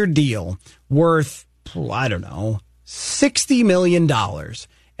 4-year deal worth, I don't know, $60 million.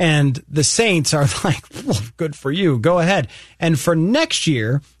 And the Saints are like, well, good for you. Go ahead. And for next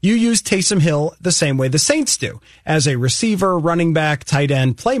year, you use Taysom Hill the same way the Saints do, as a receiver, running back, tight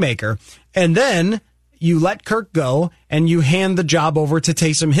end, playmaker. And then you let Kirk go and you hand the job over to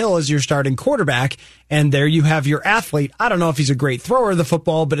Taysom Hill as your starting quarterback. And there you have your athlete. I don't know if he's a great thrower of the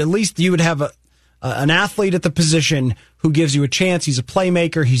football, but at least you would have an athlete at the position who gives you a chance. He's a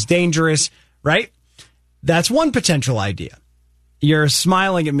playmaker. He's dangerous, right? That's one potential idea. You're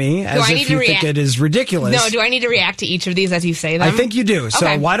smiling at me as if you think it is ridiculous. No, do I need to react to each of these as you say them? I think you do.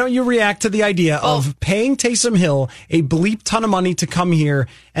 So why don't you react to the idea of paying Taysom Hill a bleep ton of money to come here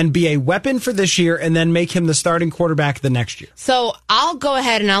and be a weapon for this year and then make him the starting quarterback the next year? So I'll go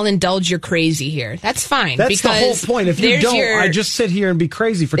ahead and I'll indulge your crazy here. That's fine. That's the whole point. If you don't, I just sit here and be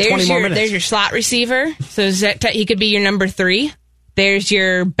crazy for 20 more minutes. There's your slot receiver. So he could be your number 3. There's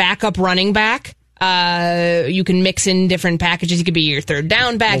your backup running back. You can mix in different packages. He could be your third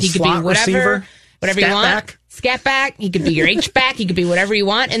down back. He could be whatever you want. Scat back. He could be your H back. He could be whatever you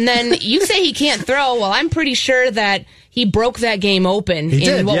want. And then you say he can't throw. Well, I'm pretty sure that he broke that game open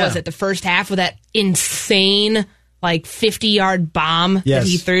was it, the first half with that insane 50-yard bomb that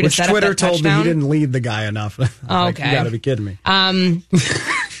he threw to set up that touchdown. Which Twitter told me he didn't lead the guy enough. Okay. You got to be kidding me.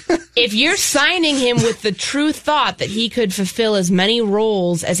 If you're signing him with the true thought that he could fulfill as many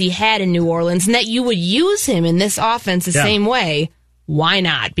roles as he had in New Orleans and that you would use him in this offense the same way, why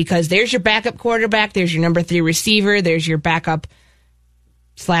not? Because there's your backup quarterback, there's your number 3 receiver, there's your backup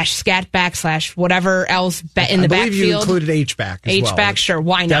 /scat back / whatever else in the backfield. I believe you included H-back as well. H-back, sure,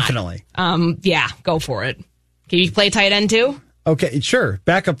 why not? Definitely. Yeah, go for it. Can you play tight end too? Okay, sure.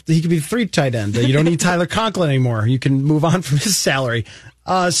 Backup, he could be 3 tight end. You don't need Tyler Conklin anymore. You can move on from his salary.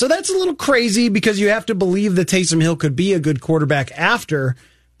 So that's a little crazy because you have to believe that Taysom Hill could be a good quarterback after.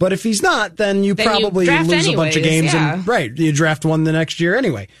 But if he's not, then you probably lose a bunch of games. Yeah. And right, you draft one the next year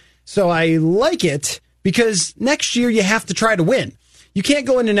anyway. So I like it, because next year you have to try to win. You can't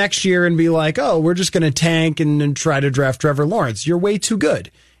go into next year and be like, oh, we're just going to tank and try to draft Trevor Lawrence. You're way too good,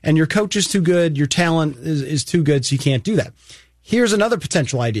 and your coach is too good. Your talent is too good, so you can't do that. Here's another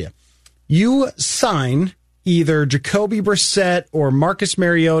potential idea. You sign either Jacoby Brissett or Marcus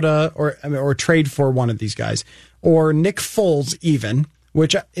Mariota or trade for one of these guys, or Nick Foles even,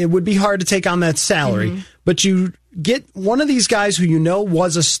 which it would be hard to take on that salary, but you get one of these guys who you know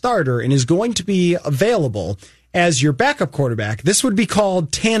was a starter and is going to be available as your backup quarterback. This would be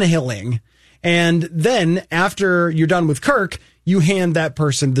called Tannehilling. And then after you're done with Kirk, you hand that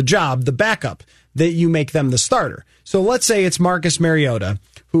person the job, the backup, that you make them the starter. So let's say it's Marcus Mariota,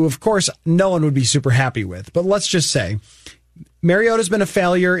 who of course no one would be super happy with. But let's just say Mariota's been a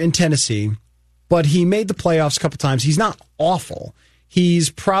failure in Tennessee, but he made the playoffs a couple times. He's not awful. He's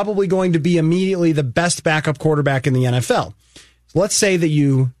probably going to be immediately the best backup quarterback in the NFL. So let's say that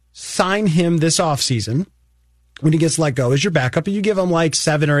you sign him this offseason when he gets let go as your backup, and you give him like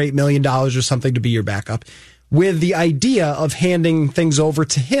 $7 or $8 million or something to be your backup, with the idea of handing things over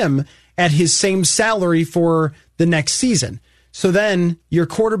to him at his same salary for the next season. So then your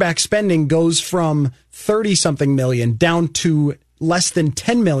quarterback spending goes from 30-something million down to less than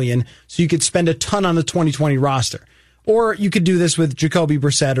 10 million, so you could spend a ton on the 2020 roster. Or you could do this with Jacoby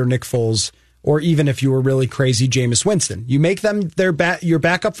Brissett or Nick Foles, or even if you were really crazy, Jameis Winston. You make them your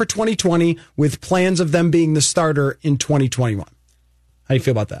backup for 2020 with plans of them being the starter in 2021. How do you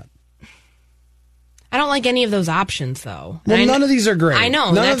feel about that? I don't like any of those options, though. Well, none of these are great. I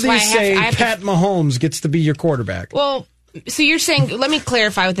know. None of these say Pat Mahomes gets to be your quarterback. Well, so you're saying, let me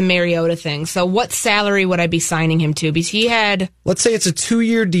clarify with the Mariota thing. So what salary would I be signing him to? Because he had... Let's say it's a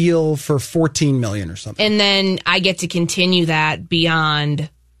 2-year deal for $14 million or something. And then I get to continue that beyond...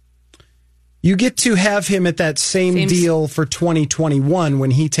 You get to have him at that same deal for 2021 when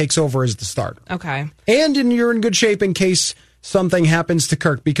he takes over as the starter. Okay. And you're in good shape in case something happens to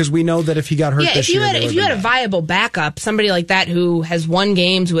Kirk, because we know that if he got hurt this year... if you had a viable backup, somebody like that who has won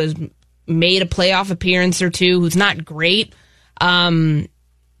games, who has made a playoff appearance or two, who's not great,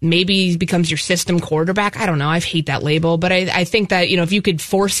 maybe he becomes your system quarterback. I don't know. I hate that label, but I think that, if you could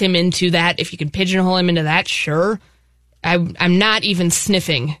force him into that, if you could pigeonhole him into that, sure. I'm not even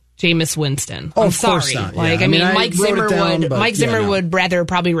sniffing Jameis Winston. I'm sorry. Not. Like, yeah. Mike Zimmer would rather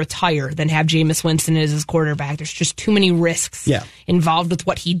probably retire than have Jameis Winston as his quarterback. There's just too many risks involved with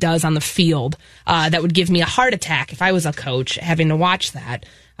what he does on the field that would give me a heart attack if I was a coach having to watch that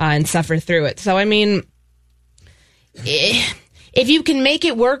and suffer through it. So, if you can make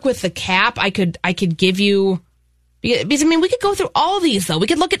it work with the cap, I could give you... Because, we could go through all these, though. We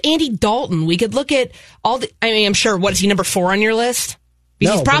could look at Andy Dalton. We could look at all the... I'm sure, what, is he number 4 on your list?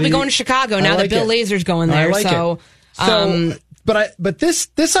 Because he's probably going to Chicago now that Bill Lazor's going there. But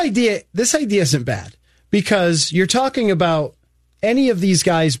this idea isn't bad, because you're talking about any of these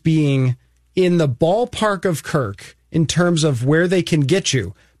guys being in the ballpark of Kirk in terms of where they can get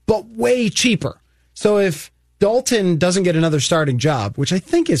you, but way cheaper. So if Dalton doesn't get another starting job, which I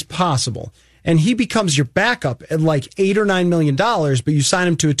think is possible, and he becomes your backup at like $8 or $9 million, but you sign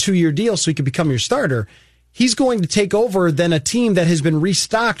him to a 2-year deal so he can become your starter, he's going to take over then a team that has been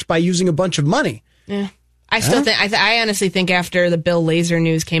restocked by using a bunch of money. Yeah. I honestly think after the Bill Lazor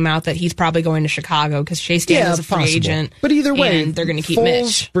news came out that he's probably going to Chicago because Chase Daniel's a free agent. But either way, they're going to keep Foles,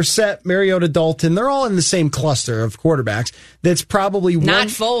 Mitch. Brissett, Mariota, Dalton, they're all in the same cluster of quarterbacks. That's probably not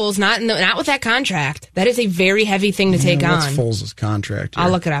Foles, not with that contract. That is a very heavy thing to take on. What's Foles' contract here?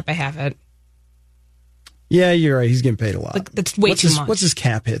 I'll look it up. I have it. Yeah, you're right. He's getting paid a lot. That's way too much. What's his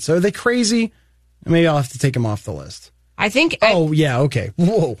cap hit? So are they crazy? Maybe I'll have to take him off the list. I think... okay.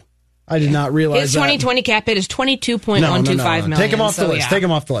 Whoa. I did not realize his 2020 cap hit is $22.125 million. Take him off the list. Yeah. Take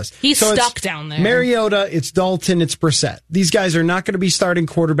him off the list. He's stuck down there. Mariota, it's Dalton, it's Brissett. These guys are not going to be starting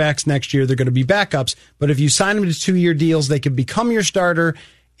quarterbacks next year. They're going to be backups. But if you sign them to 2-year deals, they could become your starter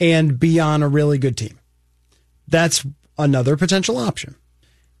and be on a really good team. That's another potential option.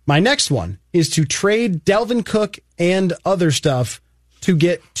 My next one is to trade Dalvin Cook and other stuff to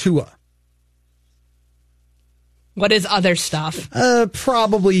get Tua. What is other stuff?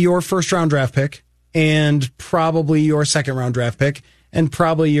 Probably your first-round draft pick, and probably your second-round draft pick, and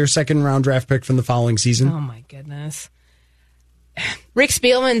probably your second-round draft pick from the following season. Oh, my goodness. Rick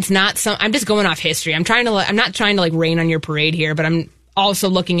Spielman's not some... I'm just going off history. I'm not trying to rain on your parade here, but I'm also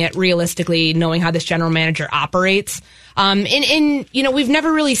looking at realistically knowing how this general manager operates. We've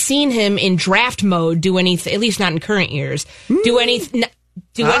never really seen him in draft mode do anything, at least not in current years, do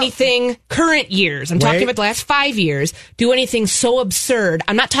anything current years. I'm talking about the last 5 years. Do anything so absurd.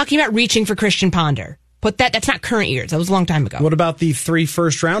 I'm not talking about reaching for Christian Ponder. That's not current years. That was a long time ago. What about the 3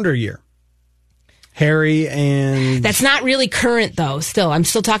 first-rounder year? Harry and... That's not really current, though, still. I'm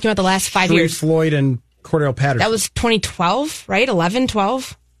still talking about the last 5 years. Floyd and Cordell Patterson. That was 2012, right? 11,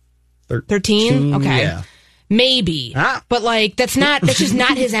 12? 13? Okay. Yeah. Maybe. But, like, that's just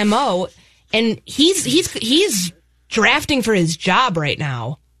not his MO. And he's drafting for his job right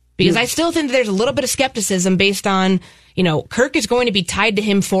now. Because I still think that there's a little bit of skepticism based on, Kirk is going to be tied to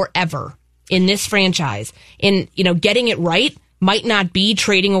him forever in this franchise. And, getting it right might not be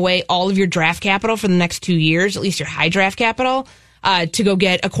trading away all of your draft capital for the next 2 years, at least your high draft capital, to go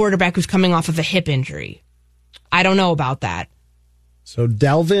get a quarterback who's coming off of a hip injury. I don't know about that. So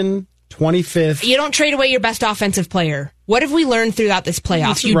Dalvin, 25th. You don't trade away your best offensive player. What have we learned throughout this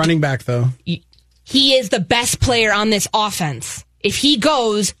playoffs? He's running back, though. He is the best player on this offense. If he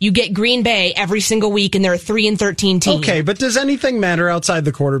goes, you get Green Bay every single week, and they're a 3-13 team. Okay, but does anything matter outside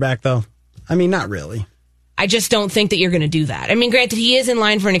the quarterback, though? I mean, not really. I just don't think that you're going to do that. I mean, granted, he is in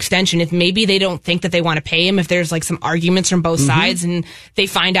line for an extension. If maybe they don't think that they want to pay him, if there's like some arguments from both sides and they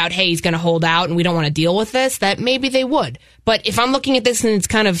find out, hey, he's going to hold out and we don't want to deal with this, that maybe they would. But if I'm looking at this and it's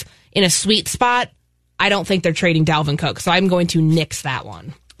kind of in a sweet spot, I don't think they're trading Dalvin Cook. So I'm going to nix that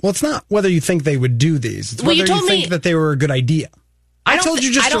one. Well, it's not whether you think they would do these. It's whether you think that they were a good idea. I told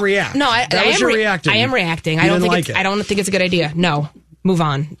you just to react. No, I am reacting. I am reacting. I don't think it's a good idea. No. Move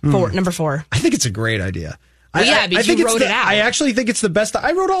on. Number 4. I think it's a great idea. Well, because you wrote it out. I actually think it's the best.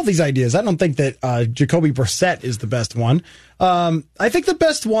 I wrote all these ideas. I don't think that Jacoby Brissett is the best one. I think the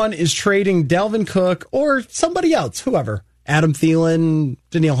best one is trading Dalvin Cook or somebody else, whoever. Adam Thielen,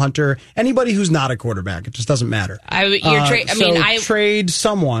 Danielle Hunter, anybody who's not a quarterback. It just doesn't matter. Trade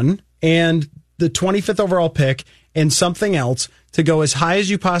someone and the 25th overall pick and something else to go as high as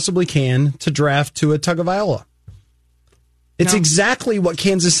you possibly can to draft Tua Tagovailoa. It's exactly what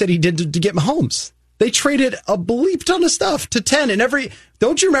Kansas City did to get Mahomes. They traded a bleep ton of stuff to 10 and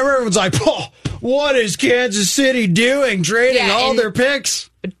don't you remember everyone's like, what is Kansas City doing? Trading all their picks.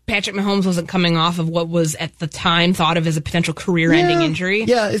 But Patrick Mahomes wasn't coming off of what was at the time thought of as a potential career-ending injury.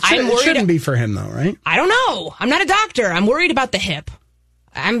 Yeah, it shouldn't be for him though, right? I don't know. I'm not a doctor. I'm worried about the hip.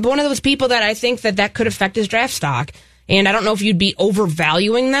 I'm one of those people that I think that could affect his draft stock. And I don't know if you'd be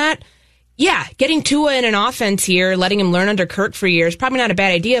overvaluing that. Yeah, getting Tua in an offense here, letting him learn under Kirk for years, probably not a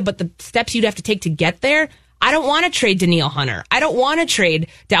bad idea, but the steps you'd have to take to get there, I don't want to trade Danielle Hunter. I don't want to trade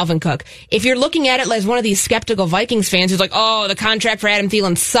Dalvin Cook. If you're looking at it as one of these skeptical Vikings fans who's like, oh, the contract for Adam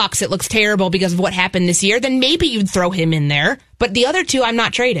Thielen sucks, it looks terrible because of what happened this year, then maybe you'd throw him in there. But the other two, I'm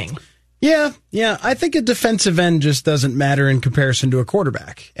not trading. Yeah. I think a defensive end just doesn't matter in comparison to a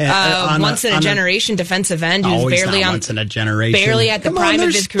quarterback. Once in a generation defensive end who's barely once in a generation, barely at the prime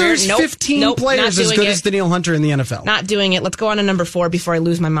of his career. There's 15 players as good as Danielle Hunter in the NFL. Not doing it. Let's go on to number 4 before I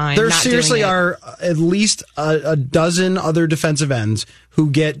lose my mind. There seriously are at least a dozen other defensive ends who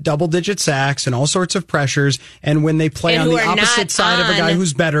get double-digit sacks and all sorts of pressures, and when they play on the opposite side of a guy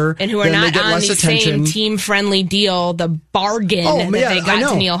who's better, and who are not on the same team-friendly deal, the bargain that they got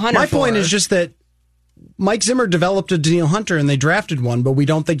Danielle Hunter for. My point is just that Mike Zimmer developed a Danielle Hunter and they drafted one, but we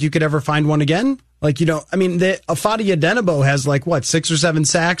don't think you could ever find one again? Afadi Adenabo has 6 or 7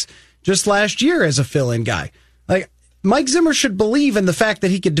 sacks just last year as a fill-in guy. Mike Zimmer should believe in the fact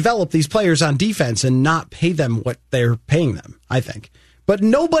that he could develop these players on defense and not pay them what they're paying them, I think. But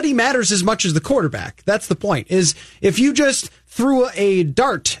nobody matters as much as the quarterback. That's the point, is if you just threw a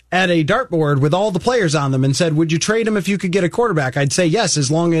dart at a dartboard with all the players on them and said, would you trade him if you could get a quarterback? I'd say yes,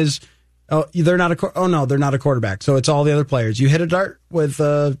 as long as they're not a quarterback. So it's all the other players. You hit a dart with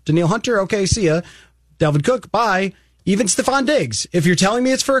Danielle Hunter, okay, see ya. Dalvin Cook, bye. Even Stephon Diggs. If you're telling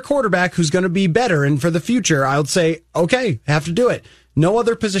me it's for a quarterback who's going to be better and for the future, I would say, okay, have to do it. No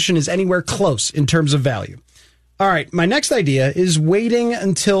other position is anywhere close in terms of value. All right, my next idea is waiting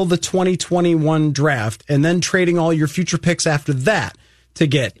until the 2021 draft and then trading all your future picks after that to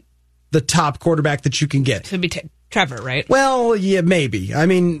get the top quarterback that you can get. It would be Trevor, right? Well, yeah, maybe. I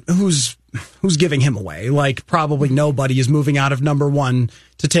mean, who's giving him away? Probably nobody is moving out of number 1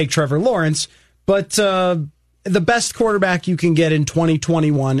 to take Trevor Lawrence, but the best quarterback you can get in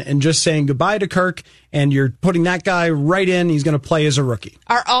 2021 and just saying goodbye to Kirk, and you're putting that guy right in. He's going to play as a rookie.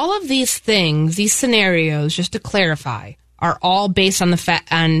 Are all of these things, these scenarios, just to clarify, are all based on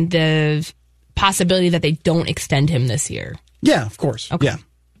the possibility that they don't extend him this year? Yeah, of course. Okay. Yeah.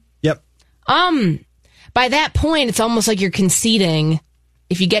 Yep. By that point, it's almost like you're conceding.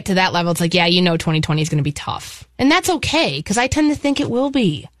 If you get to that level, it's 2020 is going to be tough. And that's okay, because I tend to think it will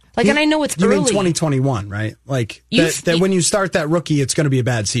be. And I know it's early. You mean 2021, right? That when you start that rookie, it's going to be a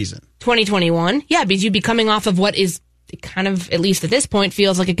bad season. 2021? Yeah, because you'd be coming off of what is kind of, at least at this point,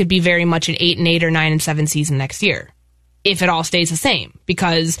 feels like it could be very much an 8-8 or 9-7 season next year. If it all stays the same.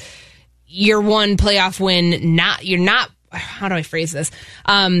 Because, year one playoff win, how do I phrase this?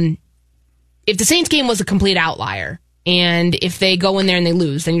 If the Saints game was a complete outlier, and if they go in there and they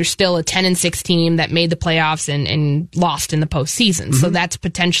lose, then you're still a 10-6 team that made the playoffs and lost in the postseason. Mm-hmm. So that's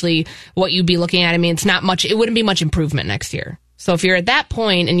potentially what you'd be looking at. I mean, it's not much. It wouldn't be much improvement next year. So if you're at that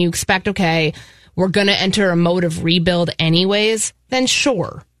point and you expect, okay, we're going to enter a mode of rebuild anyways, then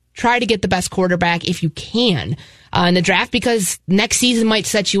sure, try to get the best quarterback if you can in the draft, because next season might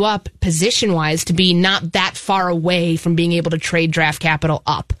set you up position-wise to be not that far away from being able to trade draft capital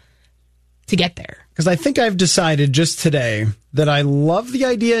up to get there. Because I think I've decided just today that I love the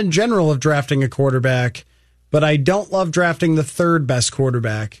idea in general of drafting a quarterback, but I don't love drafting the third best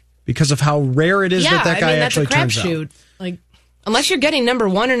quarterback because of how rare it is that guy actually turns out. Shoot. Like, unless you're getting number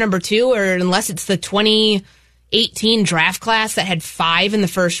 1 or number 2, or unless it's the 2018 draft class that had 5 in the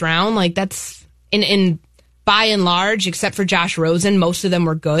first round, like that's in by and large, except for Josh Rosen, most of them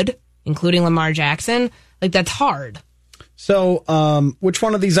were good, including Lamar Jackson. Like, that's hard. So, which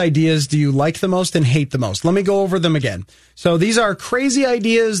one of these ideas do you like the most and hate the most? Let me go over them again. So these are crazy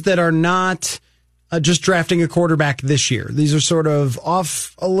ideas that are not just drafting a quarterback this year. These are sort of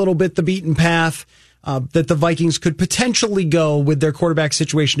off a little bit the beaten path that the Vikings could potentially go with their quarterback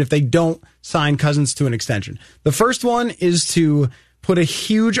situation if they don't sign Cousins to an extension. The first one is to put a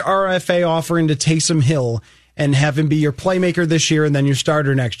huge RFA offer into Taysom Hill and have him be your playmaker this year and then your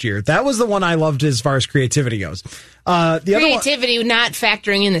starter next year. That was the one I loved as far as creativity goes. Creativity, not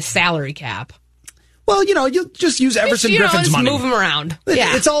factoring in the salary cap. Well, you'll just use Everson Griffin's money. Move him around.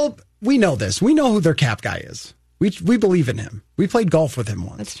 Yeah. It's all, we know this. We know who their cap guy is. We believe in him. We played golf with him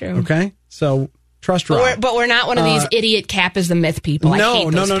once. That's true. Okay? So trust Rob. But we're not one of these idiot cap is the myth people.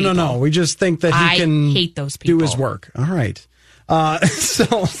 No. We just think that he can hate those people. Do his work. All right.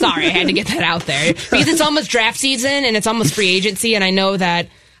 Sorry, I had to get that out there because it's almost draft season and it's almost free agency, and I know that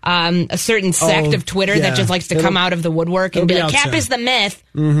a certain sect of Twitter that just likes to come out of the woodwork and be like, "Cap is the myth."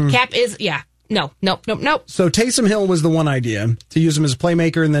 Mm-hmm. Cap is No. So Taysom Hill was the one idea, to use him as a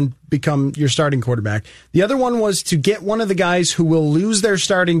playmaker and then become your starting quarterback. The other one was to get one of the guys who will lose their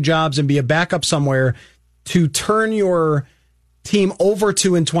starting jobs and be a backup somewhere to turn your team over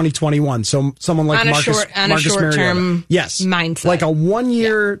to in 2021. So someone like Marcus Mariota. Yes. Mindset. Like a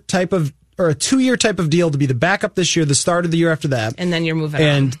 1-year type of, or a 2-year type of deal to be the backup this year, the start of the year after that. And then you're moving on.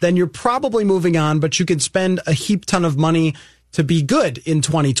 And then you're probably moving on, but you can spend a heap ton of money to be good in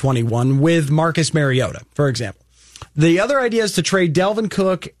 2021 with Marcus Mariota, for example. The other idea is to trade Dalvin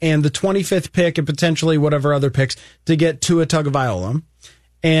Cook and the 25th pick and potentially whatever other picks to get Tua Tagovailoa.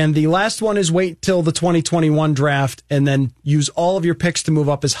 And the last one is wait till the 2021 draft and then use all of your picks to move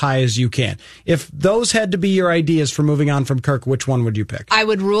up as high as you can. If those had to be your ideas for moving on from Kirk, which one would you pick? I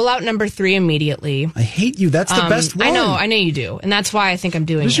would rule out number 3 immediately. I hate you. That's the best one. I know you do. And that's why I think I'm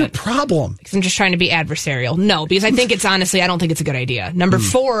doing it. What's your problem? Because I'm just trying to be adversarial. No, because I think I don't think it's a good idea. Number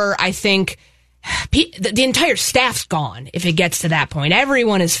 4, I think the entire staff's gone if it gets to that point.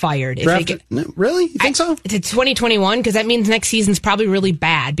 Everyone is fired. Really? You think so? To 2021, because that means next season's probably really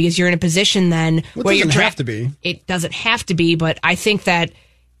bad because you're in a position then where you're have to be. It doesn't have to be, but I think that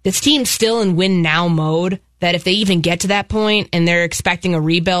this team's still in win now mode, that if they even get to that point and they're expecting a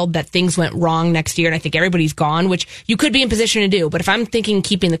rebuild, that things went wrong next year, and I think everybody's gone, which you could be in position to do. But if I'm thinking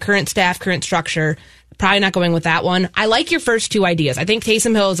keeping the current staff, current structure, probably not going with that one. I like your first 2 ideas. I think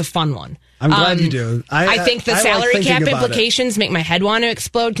Taysom Hill is a fun one. I'm glad you do. I think the salary cap implications make my head want to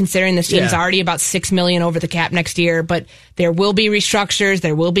explode, considering this team's already about $6 million over the cap next year. But there will be restructures.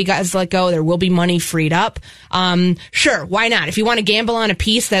 There will be guys let go. There will be money freed up. Sure, why not? If you want to gamble on a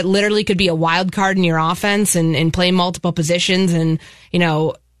piece that literally could be a wild card in your offense and play multiple positions, and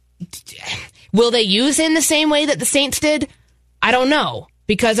will they use in the same way that the Saints did? I don't know.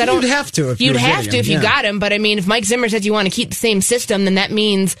 Because you'd have to if you got him. But I mean, if Mike Zimmer says you want to keep the same system, then that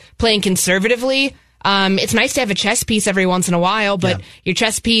means playing conservatively. It's nice to have a chess piece every once in a while, but your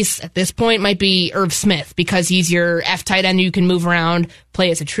chess piece at this point might be Irv Smith because he's your F tight end who you can move around, play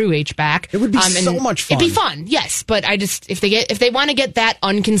as a true H-back. It would be so much fun. It'd be fun, yes. But if they want to get that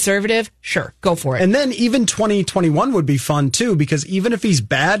unconservative, sure, go for it. And then even 2021 would be fun too, because even if he's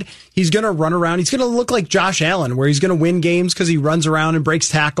bad, he's going to run around. He's going to look like Josh Allen, where he's going to win games because he runs around and breaks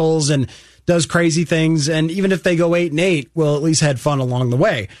tackles and does crazy things, and even if they go 8-8, we'll at least had fun along the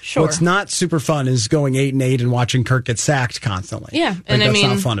way. Sure. What's not super fun is going 8-8 and watching Kirk get sacked constantly. Yeah, and that's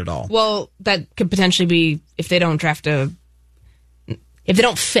not fun at all. Well, that could potentially be if they don't fix.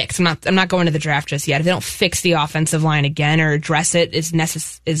 I'm not going to the draft just yet. If they don't fix the offensive line again or address it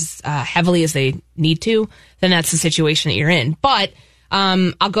as heavily as they need to, then that's the situation that you're in. But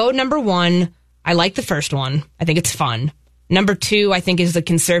I'll go number 1. I like the first one. I think it's fun. Number 2, I think, is the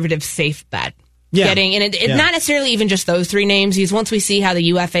conservative safe bet. Yeah. It's not necessarily even just those 3 names. Because once we see how the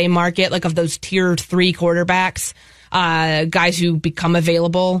UFA market, like of those tier 3 quarterbacks, guys who become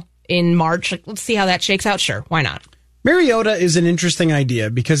available in March, like, let's see how that shakes out. Sure, why not? Mariota is an interesting idea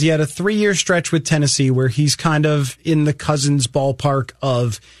because he had a 3-year stretch with Tennessee where he's kind of in the Cousins ballpark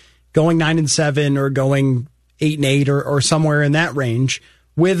of going 9-7 or going 8-8 or somewhere in that range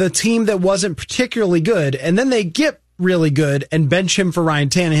with a team that wasn't particularly good. And then they get really good and bench him for Ryan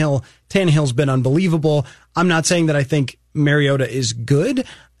Tannehill. Tannehill's been unbelievable. I'm not saying that I think Mariota is good.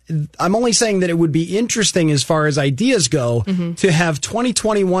 I'm only saying that it would be interesting as far as ideas go to have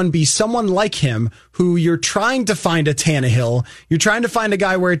 2021 be someone like him who you're trying to find a Tannehill. You're trying to find a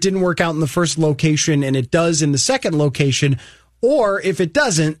guy where it didn't work out in the first location and it does in the second location. Or if it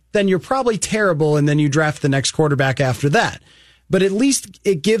doesn't, then you're probably terrible and then you draft the next quarterback after that. But at least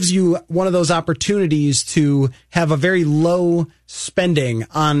it gives you one of those opportunities to have a very low spending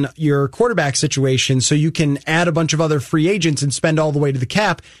on your quarterback situation so you can add a bunch of other free agents and spend all the way to the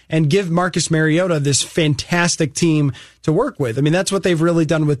cap and give Marcus Mariota this fantastic team to work with. I mean, that's what they've really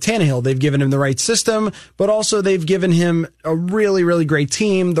done with Tannehill. They've given him the right system, but also they've given him a really, really great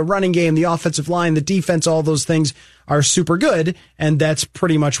team. The running game, the offensive line, the defense, all those things are super good. And that's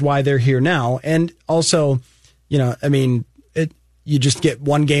pretty much why they're here now. And also, you just get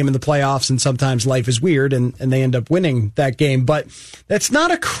one game in the playoffs and sometimes life is weird and they end up winning that game. But that's not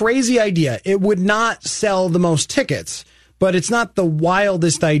a crazy idea. It would not sell the most tickets, but it's not the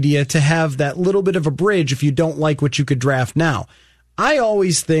wildest idea to have that little bit of a bridge if you don't like what you could draft now. I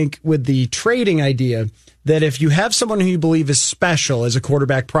always think with the trading idea that if you have someone who you believe is special as a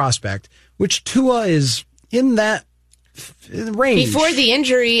quarterback prospect, which Tua is in that range before the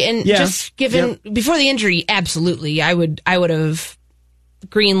injury, and before the injury, absolutely, I would have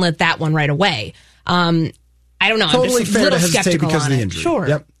greenlit that one right away. I don't know. Totally I'm just fair a little to hesitate skeptical because on of the it. injury. Sure,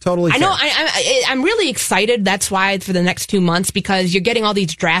 yep, totally. I know. I'm really excited. That's why for the next 2 months, because you're getting all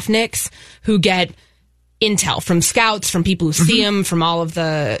these draft nicks who get intel from scouts, from people who see them, from all of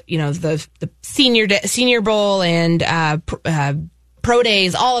the the senior bowl and pro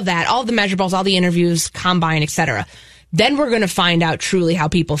days, all of that, all the measurables, all the interviews, combine, etc. Then we're going to find out truly how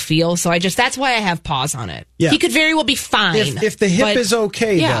people feel. So that's why I have pause on it. Yeah. He could very well be fine. If the hip is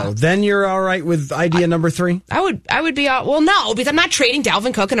okay, though, then you're all right with idea number 3? I would be, no, because I'm not trading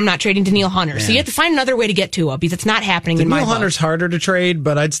Dalvin Cook and I'm not trading Danielle Hunter. So you have to find another way to get Tua because it's not happening in my book. Danielle Hunter's harder to trade,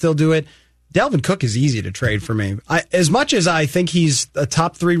 but I'd still do it. Dalvin Cook is easy to trade for me. As much as I think he's a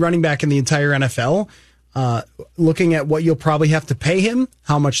top 3 running back in the entire NFL, looking at what you'll probably have to pay him,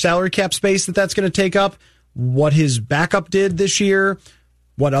 how much salary cap space that's going to take up, what his backup did this year,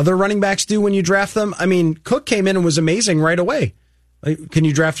 what other running backs do when you draft them. I mean, Cook came in and was amazing right away. Can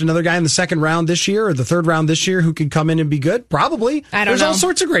you draft another guy in the second round this year or the third round this year who could come in and be good? Probably. There's all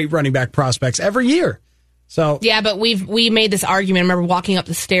sorts of great running back prospects every year. So yeah, but we made this argument. I remember walking up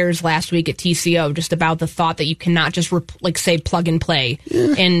the stairs last week at TCO just about the thought that you cannot just say plug and play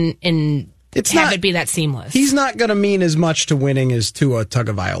and it be that seamless. He's not going to mean as much to winning as Tua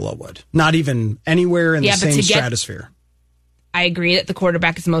Tagovailoa would. Not even anywhere in the same stratosphere. I agree that the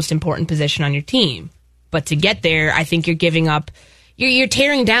quarterback is the most important position on your team. But to get there, I think you're giving up. You're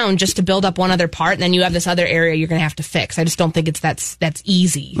tearing down just to build up one other part, and then you have this other area you're going to have to fix. I just don't think that's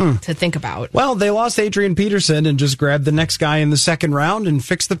easy to think about. Well, they lost Adrian Peterson and just grabbed the next guy in the second round and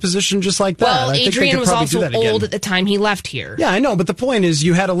fixed the position just like that. Well, Adrian was also old at the time he left here. Yeah, I know, but the point is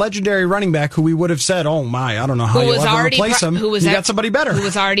you had a legendary running back who we would have said, oh my, I don't know how you'll ever replace him. You got somebody better. Who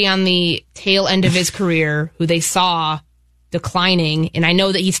was already on the tail end of his career, who they saw declining, and I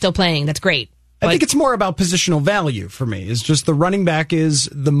know that he's still playing. That's great. I think it's more about positional value for me. It's just the running back is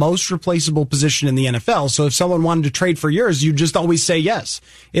the most replaceable position in the NFL. So if someone wanted to trade for yours, you just always say yes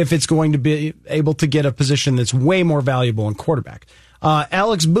if it's going to be able to get a position that's way more valuable in quarterback.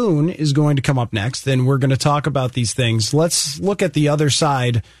 Alex Boone is going to come up next, and we're going to talk about these things. Let's look at the other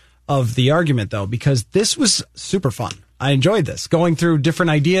side of the argument, though, because this was super fun. I enjoyed this, going through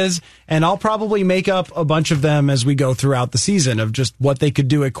different ideas, and I'll probably make up a bunch of them as we go throughout the season of just what they could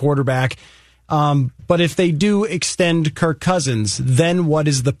do at quarterback. But if they do extend Kirk Cousins, then what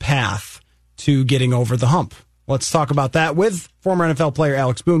is the path to getting over the hump? Let's talk about that with former NFL player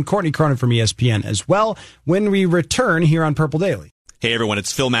Alex Boone, Courtney Cronin from ESPN as well, when we return here on Purple Daily. Hey everyone,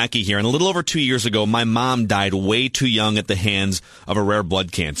 it's Phil Mackey here, and a little over 2 years ago, my mom died way too young at the hands of a rare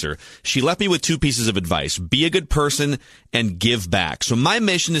blood cancer. She left me with 2 pieces of advice: be a good person and give back. So my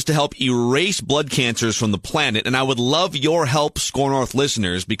mission is to help erase blood cancers from the planet, and I would love your help, Score North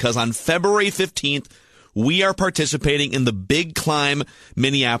listeners, because on February 15th, we are participating in the Big Climb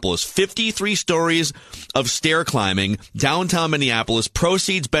Minneapolis. 53 stories of stair climbing, downtown Minneapolis,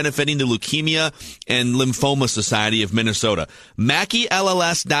 proceeds benefiting the Leukemia and Lymphoma Society of Minnesota.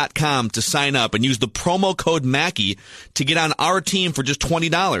 MackeyLLS.com to sign up and use the promo code Mackey to get on our team for just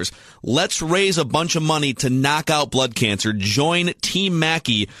 $20. Let's raise a bunch of money to knock out blood cancer. Join Team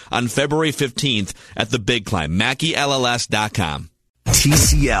Mackey on February 15th at the Big Climb. MackeyLLS.com.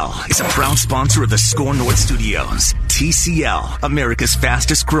 TCL is a proud sponsor of the Score North Studios. TCL, America's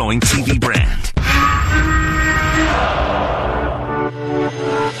fastest growing TV brand.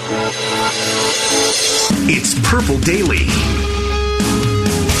 It's Purple Daily.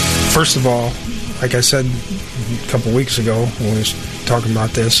 First of all, like I said a couple weeks ago when we was talking about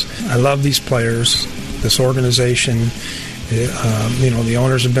this, I love these players, this organization. The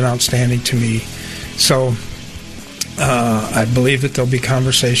owners have been outstanding to me. So I believe that there'll be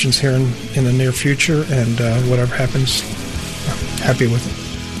conversations here in the near future, and whatever happens, I'm happy with it.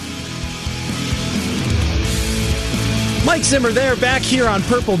 Mike Zimmer there, back here on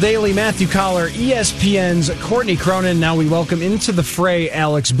Purple Daily. Matthew Collar, ESPN's Courtney Cronin. Now we welcome into the fray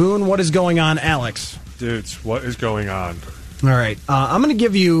Alex Boone. What is going on, Alex? Dudes, what is going on? All right. I'm going to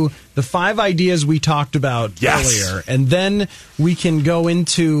give you the 5 ideas we talked about earlier, and then we can go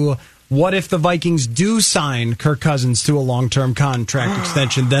into what if the Vikings do sign Kirk Cousins to a long-term contract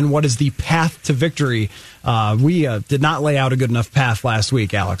extension. Then what is the path to victory? We did not lay out a good enough path last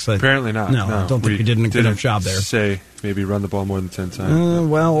week, Alex. Apparently not. No, I don't think we did a good enough job there. Say maybe run the ball more than 10 times.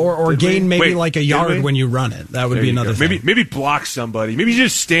 Or gain maybe like a yard when you run it. That would be another thing. Maybe block somebody. Maybe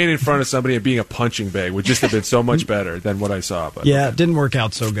just stand in front of somebody and being a punching bag would just have been so much better than what I saw. But it didn't work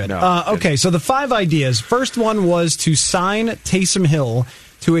out so good. No, okay, so the 5 ideas. First one was to sign Taysom Hill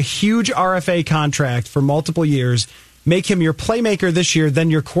to a huge RFA contract for multiple years, make him your playmaker this year, then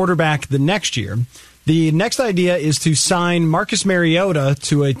your quarterback the next year. The next idea is to sign Marcus Mariota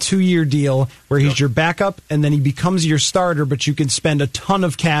to a 2-year deal where he's your backup and then he becomes your starter, but you can spend a ton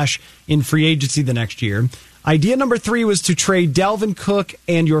of cash in free agency the next year. Idea number 3 was to trade Dalvin Cook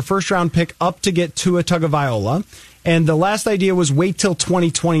and your first-round pick up to get Tua Tagovailoa. And the last idea was wait till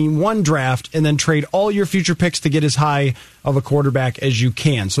 2021 draft and then trade all your future picks to get as high of a quarterback as you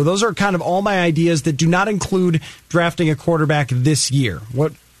can. So those are kind of all my ideas that do not include drafting a quarterback this year.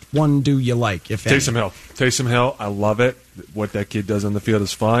 What one do you like, if any? Taysom Hill, I love it. What that kid does on the field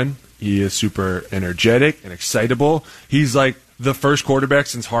is fun. He is super energetic and excitable. He's like the first quarterback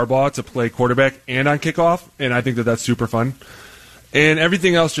since Harbaugh to play quarterback and on kickoff, and I think that that's super fun. And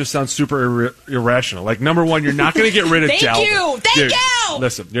everything else just sounds super irrational. Like, number 1, you're not going to get rid of Dalvin. Thank you!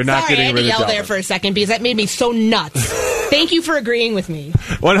 Listen, you're not getting rid of Dalvin. I had to yell there for a second because that made me so nuts. Thank you for agreeing with me.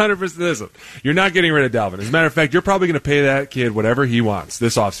 100%. Listen, you're not getting rid of Dalvin. As a matter of fact, you're probably going to pay that kid whatever he wants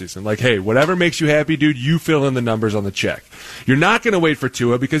this offseason. Like, hey, whatever makes you happy, dude, you fill in the numbers on the check. You're not going to wait for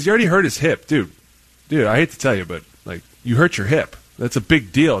Tua because you already hurt his hip. Dude, I hate to tell you, but, like, you hurt your hip. That's a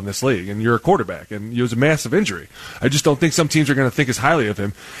big deal in this league, and you're a quarterback, and it was a massive injury. I just don't think some teams are going to think as highly of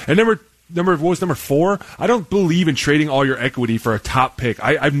him. And what was number 4? I don't believe in trading all your equity for a top pick.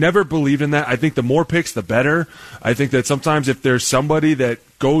 I've never believed in that. I think the more picks, the better. I think that sometimes if there's somebody that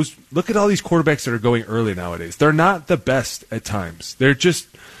goes, look at all these quarterbacks that are going early nowadays. They're not the best at times. They're just,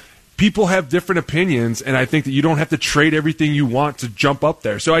 people have different opinions, and I think that you don't have to trade everything you want to jump up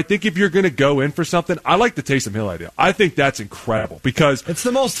there. So I think if you're going to go in for something, I like the Taysom Hill idea. I think that's incredible because it's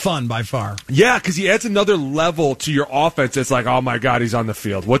the most fun by far. Yeah, because he adds another level to your offense. It's like, oh my God, he's on the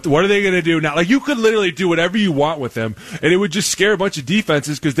field. What are they going to do now? Like, you could literally do whatever you want with him, and it would just scare a bunch of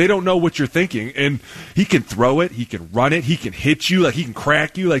defenses because they don't know what you're thinking. And he can throw it, he can run it, he can hit you, like he can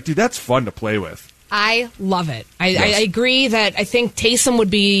crack you. Like, dude, that's fun to play with. I love it. I agree that I think Taysom would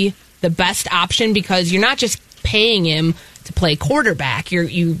be the best option because you're not just paying him to play quarterback.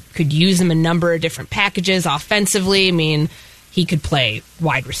 You could use him in a number of different packages offensively. I mean, he could play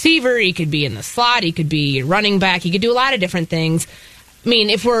wide receiver. He could be in the slot. He could be running back. He could do a lot of different things. I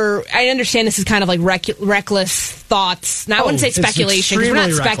mean, I understand this is kind of like reckless thoughts. Now, I wouldn't say speculation because we're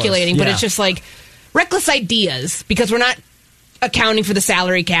not speculating, but it's just like reckless ideas because we're not accounting for the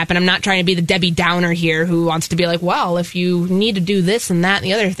salary cap, and I'm not trying to be the Debbie Downer here who wants to be like, well, if you need to do this and that and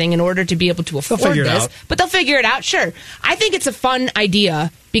the other thing in order to be able to afford this, but they'll figure it out, sure. I think it's a fun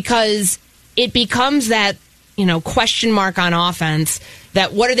idea because it becomes that, question mark on offense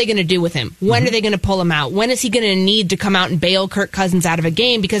that what are they going to do with him? When are they going to pull him out? When is he going to need to come out and bail Kirk Cousins out of a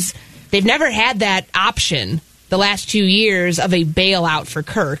game? Because they've never had that option the last 2 years of a bailout for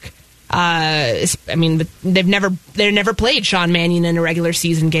Kirk. I mean, they've never played Sean Mannion in a regular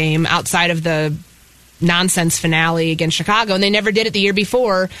season game outside of the nonsense finale against Chicago, and they never did it the year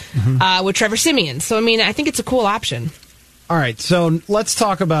before with Trevor Siemian. So, I mean, I think it's a cool option. All right, so let's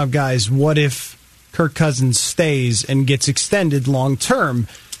talk about, guys, what if Kirk Cousins stays and gets extended long term?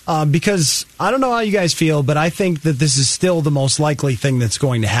 Because I don't know how you guys feel, but I think that this is still the most likely thing that's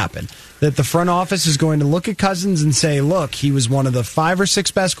going to happen. That the front office is going to look at Cousins and say, look, he was one of the 5 or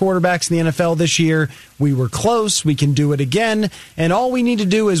 6 best quarterbacks in the NFL this year. We were close. We can do it again. And all we need to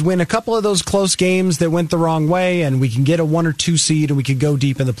do is win a couple of those close games that went the wrong way, and we can get a 1 or 2 seed, and we could go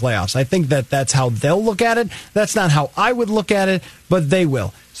deep in the playoffs. I think that that's how they'll look at it. That's not how I would look at it, but they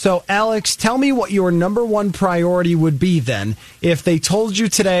will. So, Alex, tell me what your number one priority would be then if they told you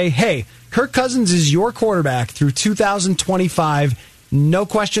today, hey, Kirk Cousins is your quarterback through 2025, no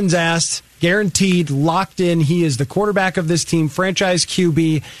questions asked, guaranteed, locked in. He is the quarterback of this team, franchise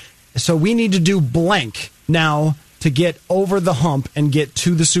QB. So we need to do blank now to get over the hump and get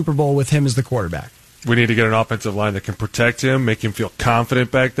to the Super Bowl with him as the quarterback. We need to get an offensive line that can protect him, make him feel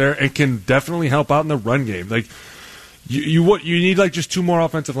confident back there, and can definitely help out in the run game. Like, You need like just 2 more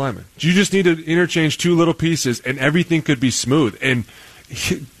offensive linemen. You just need to interchange 2 little pieces, and everything could be smooth. And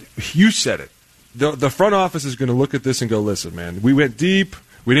you said it. The front office is going to look at this and go, listen, man, we went deep.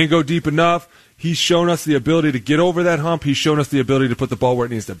 We didn't go deep enough. He's shown us the ability to get over that hump. He's shown us the ability to put the ball where it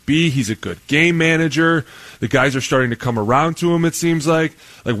needs to be. He's a good game manager. The guys are starting to come around to him, it seems like.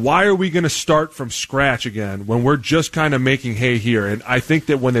 Like, why are we going to start from scratch again when we're just kind of making hay here? And I think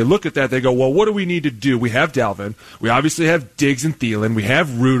that when they look at that, they go, well, what do we need to do? We have Dalvin. We obviously have Diggs and Thielen. We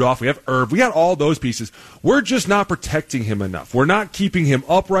have Rudolph. We have Irv. We got all those pieces. We're just not protecting him enough. We're not keeping him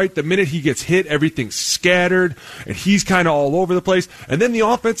upright. The minute he gets hit, everything's scattered, and he's kind of all over the place. And then the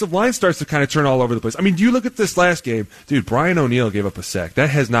offensive line starts to kind of turn all over the place. I mean, do you look at this last game? Dude, Brian O'Neill gave up a sack. That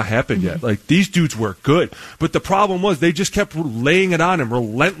has not happened yet. Like, these dudes were good. But the problem was they just kept laying it on him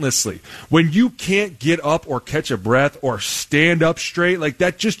relentlessly. When you can't get up or catch a breath or stand up straight, like,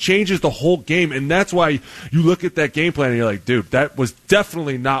 that just changes the whole game. And that's why you look at that game plan and you're like, dude, that was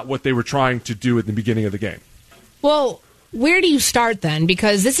definitely not what they were trying to do at the beginning of the game. Well, where do you start then?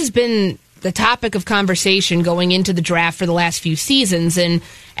 Because this has been the topic of conversation going into the draft for the last few seasons, and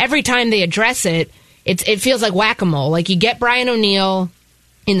every time they address it, it feels like whack-a-mole. Like, you get Brian O'Neill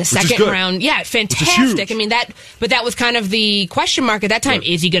in the second round. Yeah, fantastic. I mean, but that was kind of the question mark at that time. Right.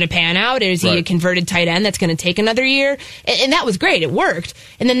 Is he going to pan out? Is he a converted tight end that's going to take another year? And that was great. It worked.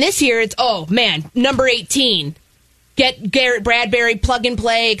 And then this year, it's, oh, man, number 18. Get Garrett Bradbury, plug and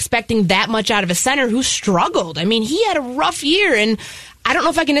play, expecting that much out of a center who struggled. I mean, he had a rough year, and I don't know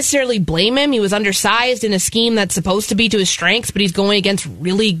if I can necessarily blame him. He was undersized in a scheme that's supposed to be to his strengths, but he's going against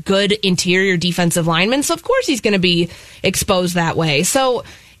really good interior defensive linemen, so of course he's going to be exposed that way. So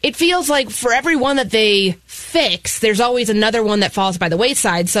it feels like for every one that they fix, there's always another one that falls by the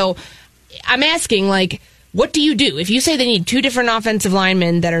wayside. So I'm asking, like, what do you do? If you say they need 2 different offensive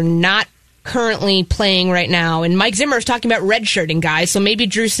linemen that are not currently playing right now, and Mike Zimmer is talking about redshirting guys, so maybe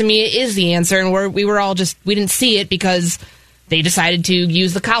Drew Samia is the answer, and we didn't see it because they decided to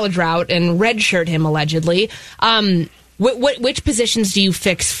use the college route and redshirt him, allegedly. Which positions do you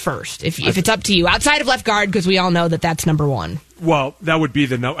fix first, if it's up to you? Outside of left guard, because we all know that that's number 1. Well, that would be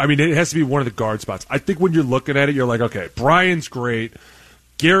it has to be one of the guard spots. I think when you're looking at it, you're like, okay, Brian's great.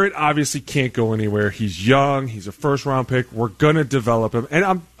 Garrett obviously can't go anywhere. He's young. He's a first-round pick. We're going to develop him.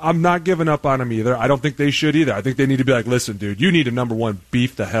 And I'm not giving up on him either. I don't think they should either. I think they need to be like, listen, dude, you need to, number 1,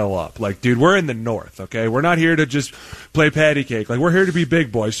 beef the hell up. Like, dude, we're in the North, okay? We're not here to just play patty cake. Like, we're here to be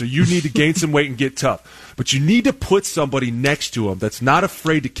big boys, so you need to gain some weight and get tough. But you need to put somebody next to him that's not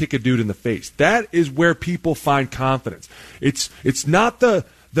afraid to kick a dude in the face. That is where people find confidence. It's not the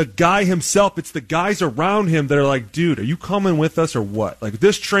guy himself, it's the guys around him that are like, dude, are you coming with us or what? Like,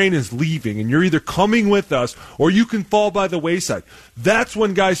 this train is leaving, and you're either coming with us or you can fall by the wayside. That's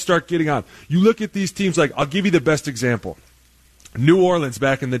when guys start getting on. You look at these teams, like, I'll give you the best example. New Orleans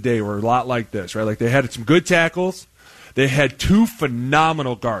back in the day were a lot like this, right? Like, they had some good tackles. They had 2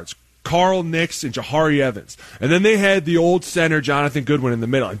 phenomenal guards, Carl Nix and Jahari Evans. And then they had the old center, Jonathan Goodwin, in the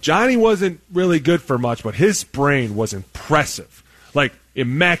middle. And Johnny wasn't really good for much, but his brain was impressive. Like,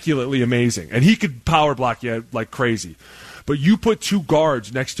 immaculately amazing. And he could power block you like crazy. But you put 2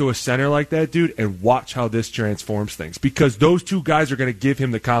 guards next to a center like that, dude, and watch how this transforms things. Because those 2 guys are going to give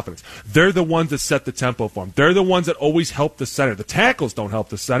him the confidence. They're the ones that set the tempo for him. They're the ones that always help the center. The tackles don't help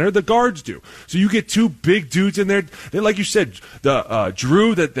the center. The guards do. So you get 2 big dudes in there. Then, like you said, the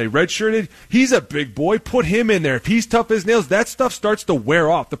Drew that they redshirted, he's a big boy. Put him in there. If he's tough as nails, that stuff starts to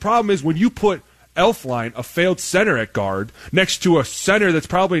wear off. The problem is when you put Elflein, a failed center at guard, next to a center that's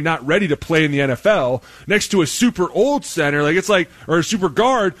probably not ready to play in the NFL, next to a super old center, or a super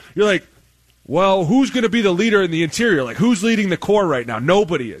guard, you're like, well, who's going to be the leader in the interior? Like, who's leading the core right now?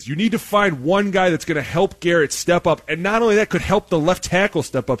 Nobody is. You need to find one guy that's going to help Garrett step up, and not only that, could help the left tackle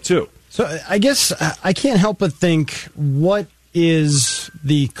step up too. So I guess I can't help but think, what is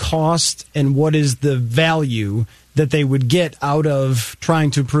the cost and what is the value that they would get out of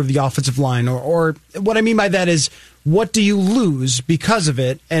trying to improve the offensive line? Or what I mean by that is, what do you lose because of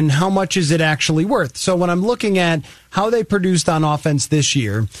it, and how much is it actually worth? So when I'm looking at how they produced on offense this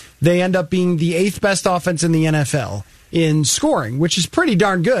year, they end up being the 8th best offense in the NFL in scoring, which is pretty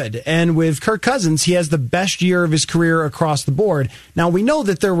darn good. And with Kirk Cousins, he has the best year of his career across the board. Now, we know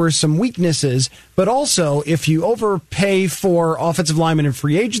that there were some weaknesses, but also if you overpay for offensive linemen in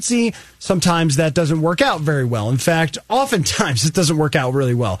free agency, sometimes that doesn't work out very well. In fact, oftentimes it doesn't work out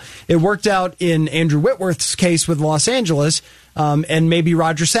really well. It worked out in Andrew Whitworth's case with Los Angeles, and maybe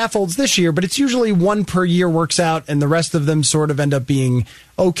Roger Saffold's this year, but it's usually one per year works out, and the rest of them sort of end up being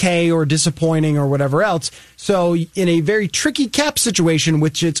okay or disappointing or whatever else. So in a very tricky cap situation,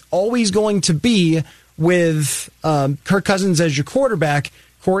 which it's always going to be with Kirk Cousins as your quarterback,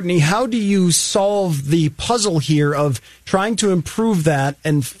 Courtney, how do you solve the puzzle here of trying to improve that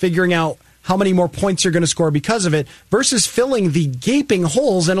and figuring out how many more points you're going to score because of it versus filling the gaping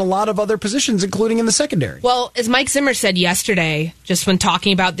holes in a lot of other positions, including in the secondary? Well, as Mike Zimmer said yesterday, just when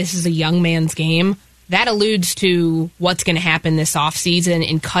talking about this is a young man's game, that alludes to what's going to happen this offseason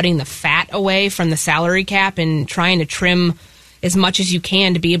in cutting the fat away from the salary cap and trying to trim as much as you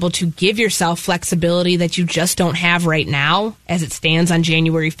can to be able to give yourself flexibility that you just don't have right now as it stands on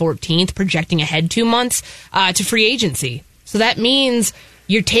January 14th, projecting ahead 2 months to free agency. So that means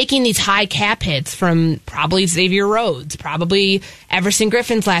you're taking these high cap hits from probably Xavier Rhodes, probably Everson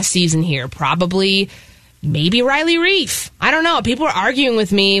Griffin's last season here, probably maybe Riley Reif. I don't know. People were arguing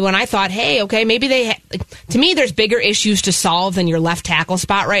with me when I thought, hey, okay, maybe to me, there's bigger issues to solve than your left tackle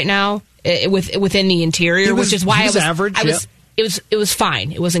spot right now within the interior, which is why it was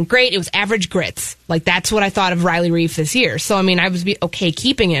fine. It wasn't great. It was average grits. Like, that's what I thought of Riley Reif this year. So, I mean, I was okay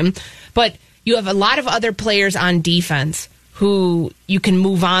keeping him, but you have a lot of other players on defense who you can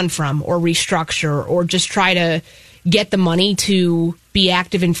move on from or restructure or just try to get the money to be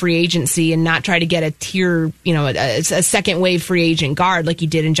active in free agency and not try to get a tier, a second wave free agent guard like you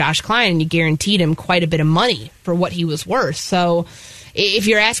did in Josh Klein, and you guaranteed him quite a bit of money for what he was worth. So if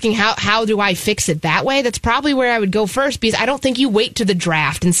you're asking how do I fix it that way, that's probably where I would go first, because I don't think you wait to the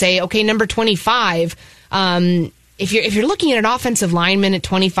draft and say, okay, number 25, if you're looking at an offensive lineman at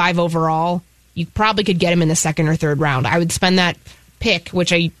 25 overall, you probably could get him in the second or third round. I would spend that pick,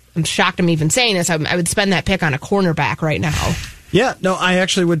 which I'm shocked I'm even saying this, I would spend that pick on a cornerback right now. Yeah, no, I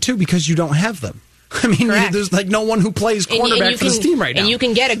actually would too, because you don't have them. I mean, there's like no one who plays cornerback for this team right now. And you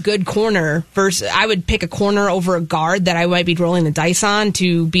can get a good corner versus, I would pick a corner over a guard that I might be rolling the dice on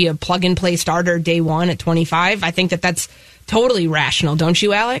to be a plug-and-play starter day one at 25. I think that's totally rational, don't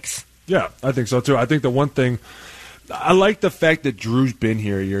you, Alex? Yeah, I think so too. I think the one thing, I like the fact that Drew's been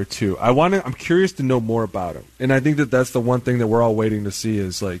here a year too. I'm curious to know more about him, and I think that's the one thing that we're all waiting to see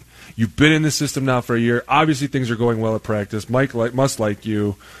is, like, you've been in the system now for a year. Obviously, things are going well at practice. Mike must like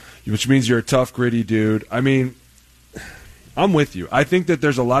you, which means you're a tough, gritty dude. I mean, I'm with you. I think that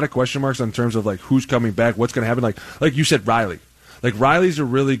there's a lot of question marks in terms of, like, who's coming back, what's going to happen. Like you said, Riley. Like, Riley's a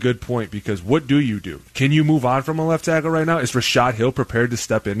really good point, because what do you do? Can you move on from a left tackle right now? Is Rashad Hill prepared to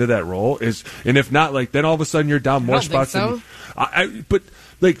step into that role? And if not, like, then all of a sudden you're down more spots. So. But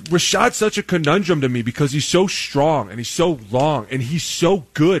like, Rashad's such a conundrum to me, because he's so strong and he's so long and he's so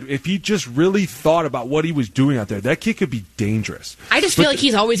good. If he just really thought about what he was doing out there, that kid could be dangerous. I just feel like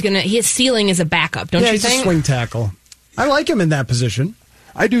he's always his ceiling is a backup, don't you think? Yeah, he's a swing tackle. I like him in that position.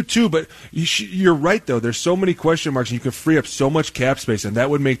 I do too, but you're right, though. There's so many question marks, and you can free up so much cap space, and that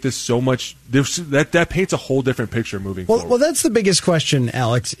would make this so much. That paints a whole different picture moving forward. Well, that's the biggest question,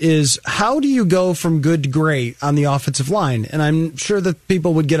 Alex, is how do you go from good to great on the offensive line? And I'm sure that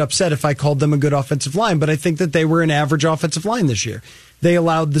people would get upset if I called them a good offensive line, but I think that they were an average offensive line this year. They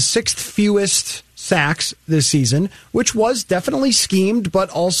allowed the 6th fewest sacks this season, which was definitely schemed, but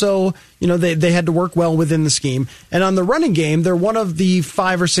also, they had to work well within the scheme. And on the running game, they're one of the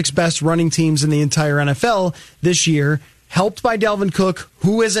 5 or 6 best running teams in the entire NFL this year, helped by Dalvin Cook,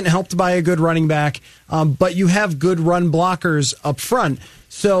 who isn't helped by a good running back, but you have good run blockers up front.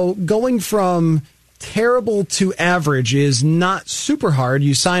 So going from terrible to average is not super hard.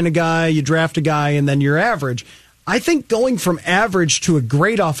 You sign a guy, you draft a guy, and then you're average. I think going from average to a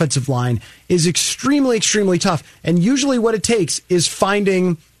great offensive line is extremely, extremely tough. And usually what it takes is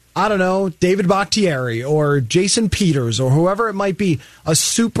finding, I don't know, David Bakhtiari or Jason Peters or whoever it might be, a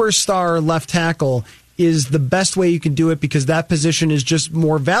superstar left tackle is the best way you can do it because that position is just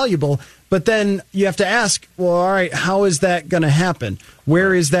more valuable. But then you have to ask, well, all right, how is that going to happen?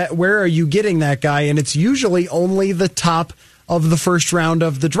 Where is that? Where are you getting that guy? And it's usually only the top of the first round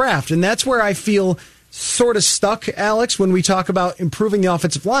of the draft. And that's where I feel sort of stuck, Alex, when we talk about improving the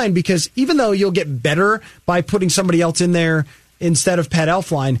offensive line, because even though you'll get better by putting somebody else in there instead of Pat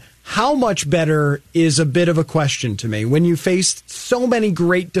Elflein, how much better is a bit of a question to me when you faced so many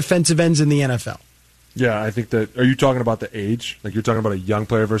great defensive ends in the NFL. Yeah, I think that. Are you talking about the age? Like you're talking about a young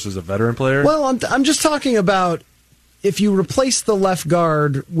player versus a veteran player? Well, I'm just talking about if you replace the left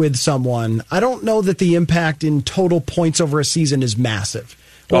guard with someone, I don't know that the impact in total points over a season is massive.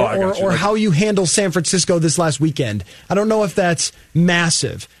 Or how you handle San Francisco this last weekend. I don't know if that's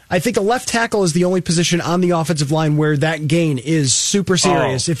massive. I think a left tackle is the only position on the offensive line where that gain is super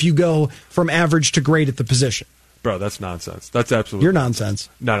serious if you go from average to great at the position. Bro, that's nonsense. That's absolutely You're nonsense.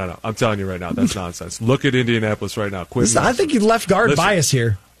 No. I'm telling you right now, that's nonsense. Look at Indianapolis right now. I think you left guard bias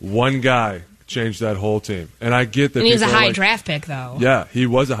here. One guy changed that whole team. And I get that. And he was a high draft pick, though. Yeah, he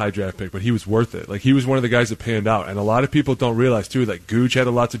was a high draft pick, but he was worth it. Like, he was one of the guys that panned out. And a lot of people don't realize, too, that Gooch had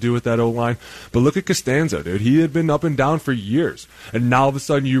a lot to do with that O-line. But look at Costanzo, dude. He had been up and down for years. And now, all of a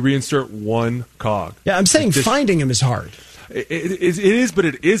sudden, you reinsert one cog. Yeah, I'm saying finding him is hard. It is, but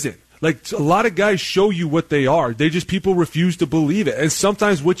it isn't. Like, a lot of guys show you what they are. People refuse to believe it. And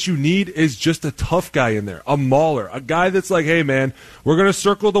sometimes what you need is just a tough guy in there, a mauler, a guy that's like, hey, man, we're going to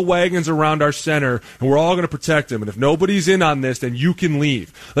circle the wagons around our center, and we're all going to protect him. And if nobody's in on this, then you can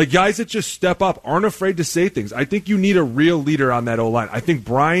leave. Like, guys that just step up, aren't afraid to say things. I think you need a real leader on that O-line. I think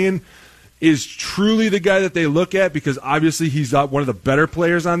Brian is truly the guy that they look at because obviously he's one of the better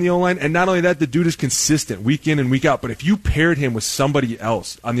players on the O-line. And not only that, the dude is consistent week in and week out. But if you paired him with somebody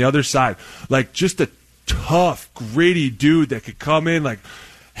else on the other side, like just a tough, gritty dude that could come in, like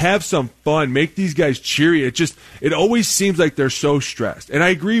have some fun, make these guys cheery. It always seems like they're so stressed. And I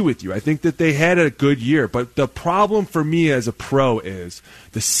agree with you. I think that they had a good year. But the problem for me as a pro is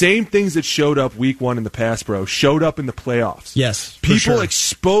the same things that showed up week one in the pass pro showed up in the playoffs. Yes, people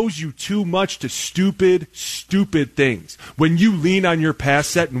expose you too much to stupid things. When you lean on your pass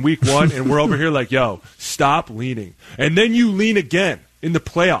set in week one and we're over here like, yo, stop leaning. And then you lean again in the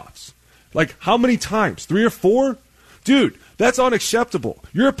playoffs. Like, how many times? 3 or 4? Dude, that's unacceptable.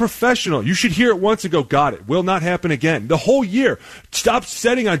 You're a professional. You should hear it once and go, got it. Will not happen again. The whole year, stop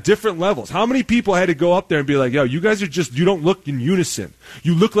setting on different levels. How many people had to go up there and be like, yo, you guys you don't look in unison.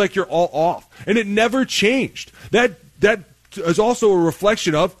 You look like you're all off. And it never changed. That is also a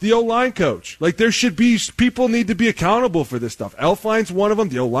reflection of the O-line coach. Like, people need to be accountable for this stuff. Elflein's one of them.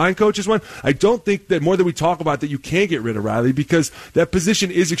 The O-line coach is one. I don't think that more than we talk about that you can get rid of Riley because that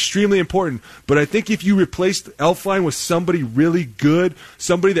position is extremely important. But I think if you replaced Elflein with somebody really good,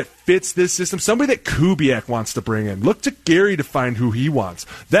 somebody that fits this system, somebody that Kubiak wants to bring in, look to Gary to find who he wants.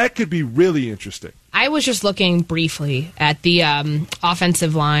 That could be really interesting. I was just looking briefly at the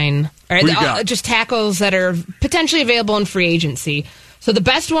offensive line, or just tackles that are potentially available in free agency. So the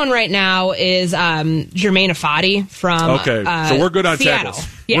best one right now is Jermaine Afadi from so we're good on Seattle.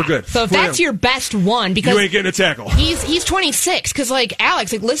 Tackles. Yeah. We're good. So if that's your best one, because you ain't getting a tackle. He's 26. Because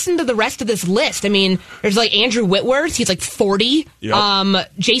Alex, listen to the rest of this list. I mean, there's Andrew Whitworth. He's 40.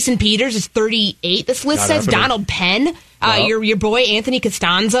 Yep. Jason Peters is 38. This list says Donald Penn. Your boy Anthony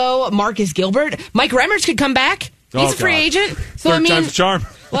Costanzo, Marcus Gilbert, Mike Remmers could come back. He's a free agent. So Third time's a charm.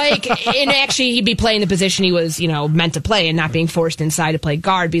 And actually he'd be playing the position he was, meant to play and not being forced inside to play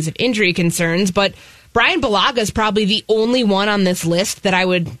guard because of injury concerns. But Brian Bulaga is probably the only one on this list that I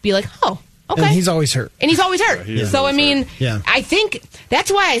would be like, oh, okay. And he's always hurt. I think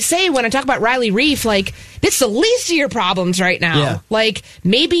that's why I say when I talk about Riley Reif, this is the least of your problems right now. Yeah.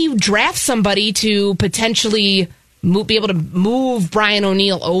 Maybe you draft somebody to potentially be able to move Brian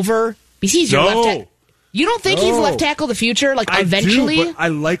O'Neill over because he's your left tackle. You don't think he's left tackle the future? Eventually? I do, but I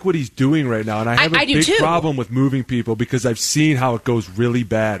like what he's doing right now, and I have a big problem with moving people because I've seen how it goes really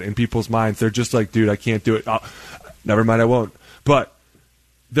bad in people's minds. They're just like, dude, I can't do it. Never mind, I won't. But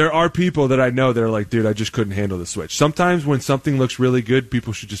there are people that I know that are like, dude, I just couldn't handle the switch. Sometimes when something looks really good,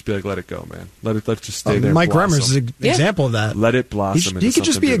 people should just be like, let it go, man. Let it just stay there. Mike Remmers is an example of that. Let it blossom. He could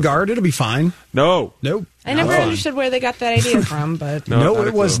just be a guard. It'll be fine. No. Nope. I never understood where they got that idea from, but no,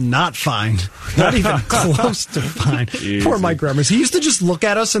 it was not fine. Not even close to fine. Poor Mike Remmers. He used to just look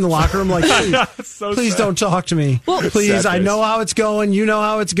at us in the locker room like, please don't talk to me. Well, please, I know how it's going. You know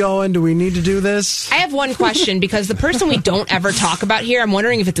how it's going. Do we need to do this? I have one question because the person we don't ever talk about here, I'm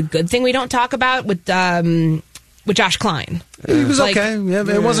wondering if it's a good thing we don't talk about with with Josh Klein. He was okay. Yeah,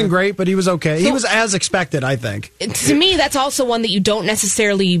 it wasn't great, but he was okay. So, he was as expected, I think. To me, that's also one that you don't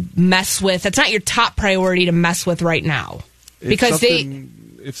necessarily mess with. That's not your top priority to mess with right now. Because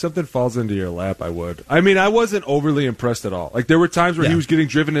if something falls into your lap, I would. I mean, I wasn't overly impressed at all. Like, there were times where he was getting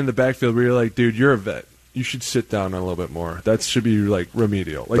driven in the backfield where you're like, dude, you're a vet. You should sit down a little bit more. That should be, like,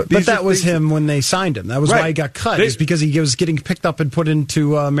 remedial. Like, but that was him when they signed him. That was why he got cut, is because he was getting picked up and put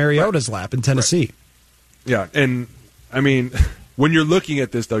into Mariota's lap in Tennessee. Yeah, and, I mean, when you're looking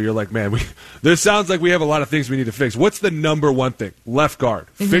at this, though, you're like, man, this sounds like we have a lot of things we need to fix. What's the number one thing? Left guard.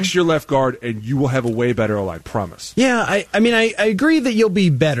 Fix your left guard, and you will have a way better O-line, promise. Yeah, I mean, I agree that you'll be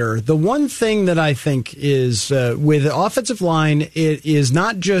better. The one thing that I think is, with the offensive line, it is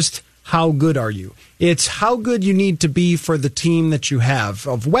not just how good are you. It's how good you need to be for the team that you have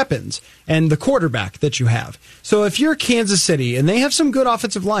of weapons and the quarterback that you have. So if you're Kansas City, and they have some good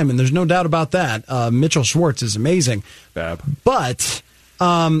offensive linemen, there's no doubt about that. Mitchell Schwartz is amazing. But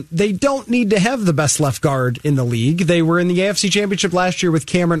they don't need to have the best left guard in the league. They were in the AFC Championship last year with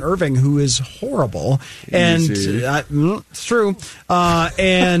Cameron Irving, who is horrible. And it's true.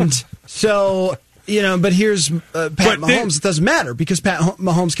 And so... but here's Pat Mahomes. It doesn't matter because Pat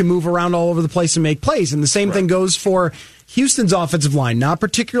Mahomes can move around all over the place and make plays. And the same thing goes for Houston's offensive line. Not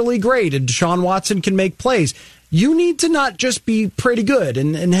particularly great, and Deshaun Watson can make plays. You need to not just be pretty good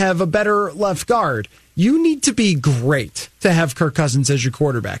and have a better left guard. You need to be great to have Kirk Cousins as your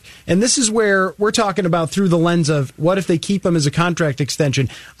quarterback. And this is where we're talking about through the lens of what if they keep him as a contract extension.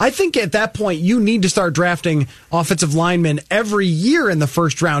 I think at that point you need to start drafting offensive linemen every year in the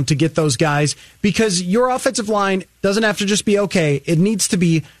first round to get those guys, because your offensive line doesn't have to just be okay. It needs to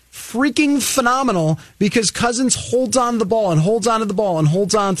be freaking phenomenal, because Cousins holds on to the ball and holds on to the ball and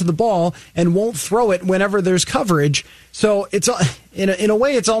holds on to the ball and won't throw it whenever there's coverage. So it's in a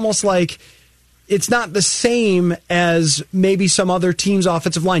way, it's almost like it's not the same as maybe some other team's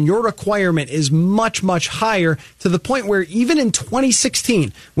offensive line. Your requirement is much, much higher, to the point where even in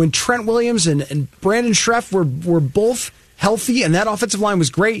 2016, when Trent Williams and Brandon Schreff were both healthy and that offensive line was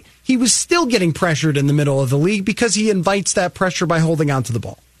great, he was still getting pressured in the middle of the league because he invites that pressure by holding on to the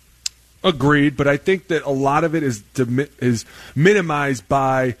ball. Agreed, but I think that a lot of it is minimized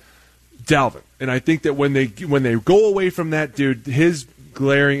by Dalvin. And I think that when they go away from that dude, his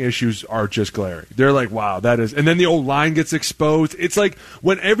glaring issues are just glaring. They're like, wow, that is... And then the old line gets exposed. It's like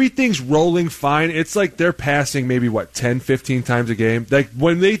when everything's rolling fine, it's like they're passing maybe, 10, 15 times a game. Like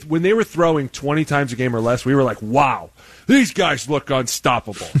when they were throwing 20 times a game or less, we were like, wow, these guys look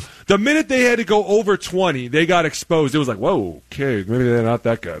unstoppable. The minute they had to go over 20, they got exposed. It was like, whoa, okay, maybe they're not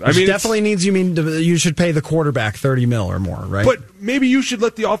that good. Which definitely means you should pay the quarterback $30 million or more, right? But maybe you should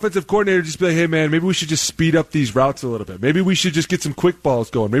let the offensive coordinator just be like, hey, man, maybe we should just speed up these routes a little bit. Maybe we should just get some quick balls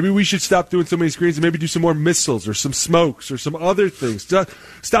going. Maybe we should stop doing so many screens and maybe do some more missiles or some smokes or some other things.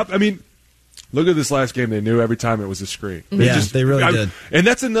 Stop. I mean, look at this last game. They knew every time it was a screen. They really did. And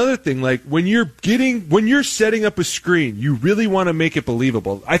that's another thing. Like when you're setting up a screen, you really want to make it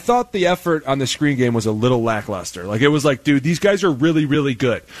believable. I thought the effort on the screen game was a little lackluster. Like it was like, dude, these guys are really, really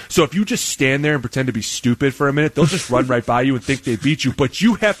good. So if you just stand there and pretend to be stupid for a minute, they'll just run right by you and think they beat you. But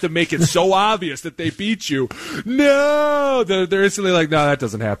you have to make it so obvious that they beat you. No, they're instantly like, no, that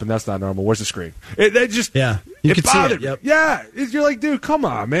doesn't happen. That's not normal. Where's the screen? You can see it. Yep. Yeah, you're like, dude, come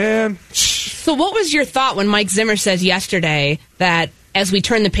on, man. So what was your thought when Mike Zimmer says yesterday that as we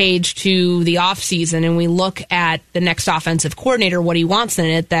turn the page to the offseason and we look at the next offensive coordinator, what he wants in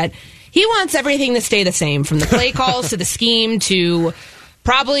it, that he wants everything to stay the same, from the play calls to the scheme to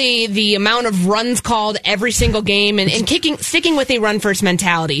probably the amount of runs called every single game and sticking with a run-first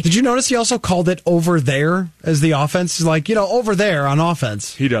mentality. Did you notice he also called it over there as the offense? He's like, over there on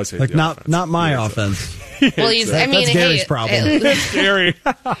offense. He does hate like not my offense. Well, that's Gary's problem. That's Gary.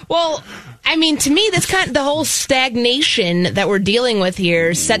 Well, I mean, to me, that's kind of the whole stagnation that we're dealing with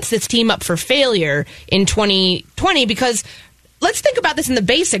here sets this team up for failure in 2020, because let's think about this in the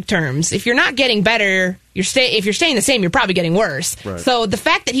basic terms. If you're not getting better, if you're staying the same, you're probably getting worse. Right. So the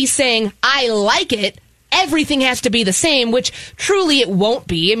fact that he's saying, I like it, everything has to be the same, which truly it won't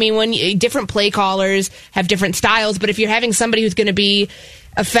be. I mean, when different play callers have different styles, but if you're having somebody who's going to be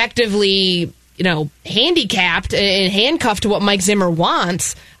effectively handicapped and handcuffed to what Mike Zimmer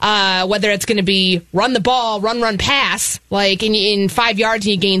wants, whether it's going to be run the ball, run, pass, like in 5 yards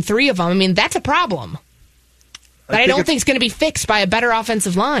and you gain 3 of them, I mean, that's a problem. But I don't think it's going to be fixed by a better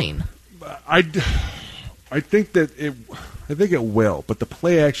offensive line. I think it will, but the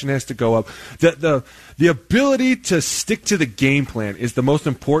play action has to go up. The ability to stick to the game plan is the most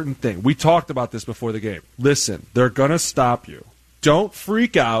important thing. We talked about this before the game. Listen, they're going to stop you. Don't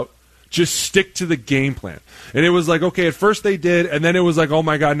freak out. Just stick to the game plan. And it was like, okay, at first they did, and then it was like, oh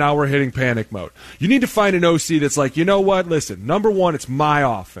my God, now we're hitting panic mode. You need to find an OC that's like, you know what, listen, number one, it's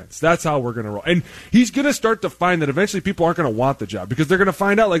my offense. That's how we're going to roll. And he's going to start to find that eventually people aren't going to want the job because they're going to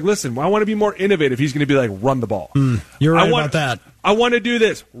find out, like, listen, I want to be more innovative. He's going to be like, run the ball. You're right about that. I want to do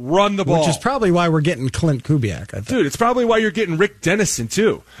this. Run the ball. Which is probably why we're getting Clint Kubiak, I think. Dude, it's probably why you're getting Rick Dennison,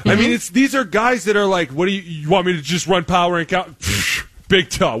 too. I mean, these are guys that are like, what do you want me to just run power and count? Big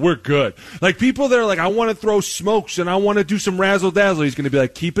toe, we're good. Like, people that are like, I want to throw smokes and I want to do some razzle-dazzle. He's going to be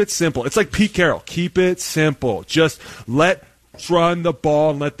like, keep it simple. It's like Pete Carroll. Keep it simple. Just run the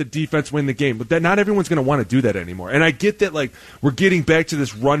ball and let the defense win the game. But not everyone's going to want to do that anymore. And I get that, like, we're getting back to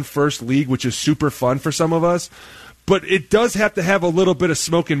this run-first league, which is super fun for some of us. But it does have to have a little bit of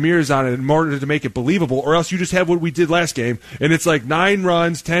smoke and mirrors on it in order to make it believable, or else you just have what we did last game, and it's like 9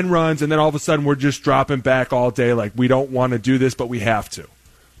 runs, 10 runs, and then all of a sudden we're just dropping back all day like we don't want to do this, but we have to. All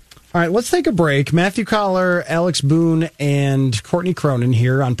right, let's take a break. Matthew Collar, Alex Boone, and Courtney Cronin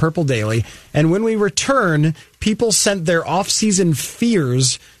here on Purple Daily. And when we return, people sent their off-season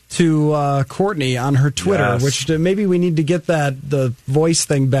fears to Courtney on her Twitter, which maybe we need to get the voice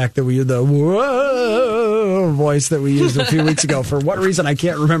thing back that we used, the whoa voice that we used a few weeks ago. For what reason, I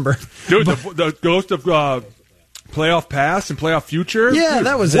can't remember. Dude, the ghost of playoff past and playoff future? Yeah, Dude,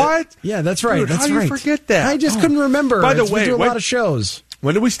 that was what? it. Yeah, that's right. Dude, that's how do you forget that? I just couldn't remember. By the way, we do a lot of shows.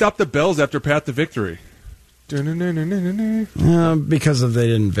 When did we stop the bells after Path to Victory? Because they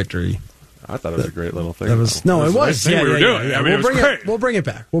didn't victory. I thought it was a great little thing. It was we were doing. Yeah, I mean, we'll bring it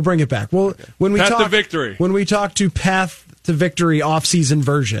back. We'll bring it back. When we Path talk to Victory. When we talk to Path to Victory off-season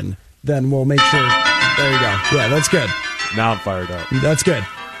version, then we'll make sure. There you go. Yeah, that's good. Now I'm fired up. That's good.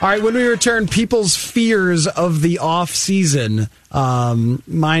 All right, when we return, people's fears of the off-season.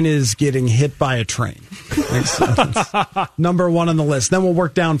 Mine is getting hit by a train. Number one on the list. Then we'll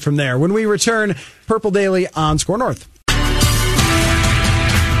work down from there. When we return, Purple Daily on Score North.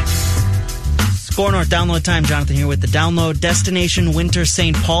 Score North download time. Jonathan here with the download. Destination Winter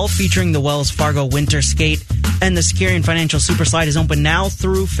St. Paul featuring the Wells Fargo Winter Skate and the Securian Financial Superslide is open now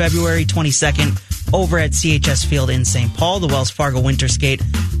through February 22nd over at CHS Field in St. Paul. The Wells Fargo Winter Skate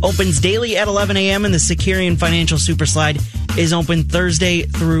opens daily at 11 a.m. and the Securian Financial Superslide is open Thursday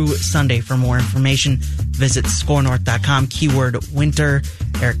through Sunday. For more information, visit scorenorth.com, keyword winter.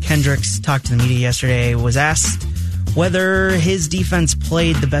 Eric Kendricks talked to the media yesterday, was asked whether his defense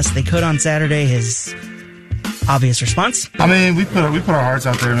played the best they could on Saturday. His obvious response: I mean, we put our hearts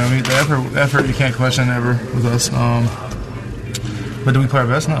out there, man. The effort you can't question ever with us. But did we play our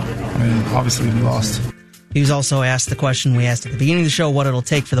best? No. I mean, obviously we lost. He was also asked the question we asked at the beginning of the show, what it'll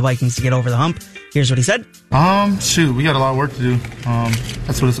take for the Vikings to get over the hump. Here's what he said. We got a lot of work to do.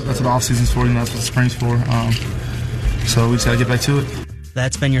 That's what the off season's for, and that's what the spring's for. So we just got to get back to it.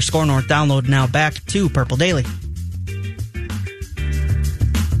 That's been your Score North download. Now back to Purple Daily.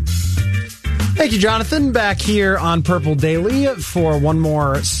 Thank you, Jonathan. Back here on Purple Daily for one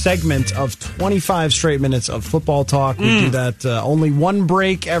more segment of 25 straight minutes of football talk. We do that only one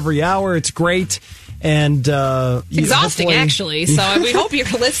break every hour. It's great. And exhausting, actually. So we hope you're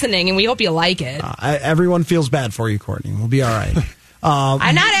listening, and we hope you like it. Everyone feels bad for you, Courtney. We'll be all right.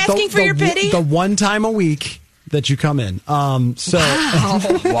 I'm not asking for your pity. The one time a week that you come in. Wow.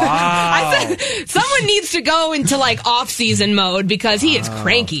 I said someone needs to go into like off-season mode because he is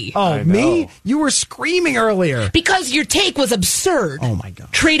cranky. Oh, me? You were screaming earlier. Because your take was absurd. Oh, my God.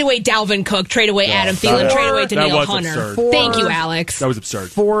 Trade away Dalvin Cook, trade away Adam Thielen, trade away Danielle Hunter. Thank you, Alex. That was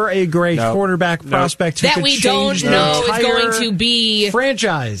absurd. For a great quarterback prospect who that could we change don't know the is going to be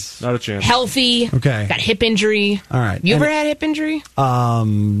franchise. Not a chance. Healthy. Okay. Got hip injury. All right. You ever had hip injury?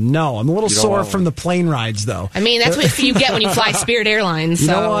 No. I'm a little sore from the plane rides, though. I mean, that's what you get when you fly Spirit Airlines. You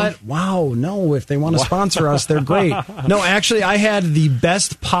know what? Wow, no. If they want to sponsor us, they're great. No, actually, I had the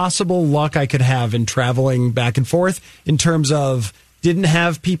best possible luck I could have in traveling back and forth in terms of didn't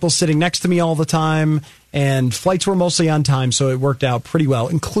have people sitting next to me all the time, and flights were mostly on time, so it worked out pretty well,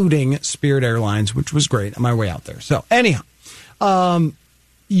 including Spirit Airlines, which was great on my way out there. So, anyhow,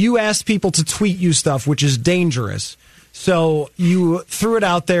 you asked people to tweet you stuff, which is dangerous. So you threw it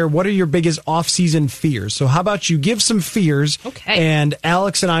out there. What are your biggest off-season fears? So how about you give some fears, and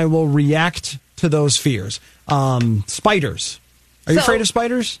Alex and I will react to those fears. Spiders. Are you afraid of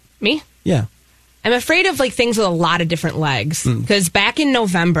spiders? Me? Yeah. I'm afraid of like things with a lot of different legs. Because back in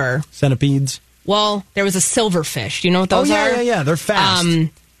November... Centipedes? Well, there was a silverfish. Do you know what those are? Yeah. They're fast.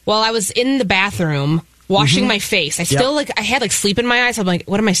 Well, I was in the bathroom washing my face. I still I had like sleep in my eyes. I'm like,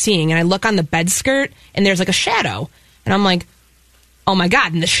 what am I seeing? And I look on the bed skirt, and there's like a shadow. And I'm like, oh my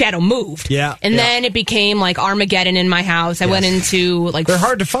God, and the shadow moved. Yeah. And then it became like Armageddon in my house. I went into like... They're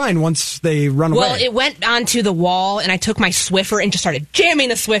hard to find once they run away. Well, it went onto the wall, and I took my Swiffer and just started jamming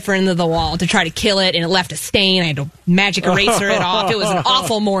the Swiffer into the wall to try to kill it, and it left a stain. I had to magic eraser it off. It was an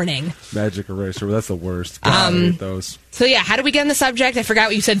awful morning. Magic eraser, that's the worst. God, I hate those. So yeah, how did we get on the subject? I forgot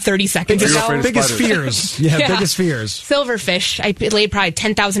what you said 30 seconds ago. Biggest fears. Yeah, biggest fears. Silverfish. I laid probably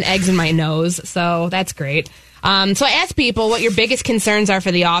 10,000 eggs in my nose, so that's great. So I asked people what your biggest concerns are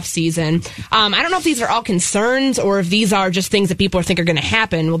for the off season. I don't know if these are all concerns or if these are just things that people think are going to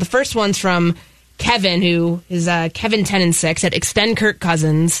happen. Well, the first one's from Kevin, who is Kevin 10-6 at Extend Kirk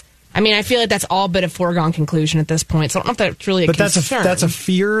Cousins. I mean, I feel like that's all but a foregone conclusion at this point. So I don't know if that's really a concern. But that's a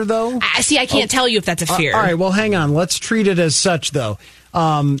fear, though? I can't tell you if that's a fear. All right, well, hang on. Let's treat it as such, though.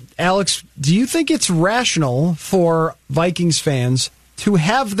 Alex, do you think it's rational for Vikings fans to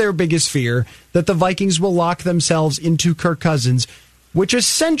have their biggest fear that the Vikings will lock themselves into Kirk Cousins, which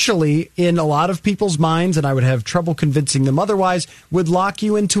essentially, in a lot of people's minds, and I would have trouble convincing them otherwise, would lock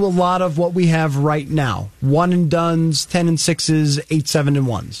you into a lot of what we have right now. 1-and-dones, 10-6s,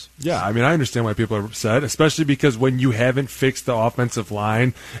 8-7-1s. Yeah, I mean, I understand why people are upset, especially because when you haven't fixed the offensive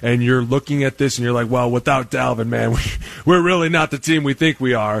line and you're looking at this and you're like, well, without Dalvin, man, we're really not the team we think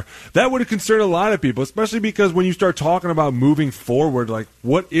we are. That would have concerned a lot of people, especially because when you start talking about moving forward, like,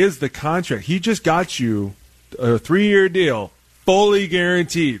 what is the contract? He just got you a 3-year deal. Fully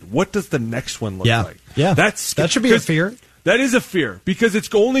guaranteed. What does the next one look like? Yeah, that should be a fear. That is a fear because it's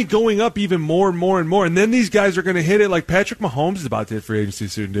only going up even more and more and more. And then these guys are going to hit it like Patrick Mahomes is about to hit free agency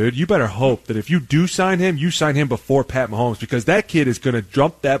soon, dude. You better hope that if you do sign him, you sign him before Pat Mahomes because that kid is going to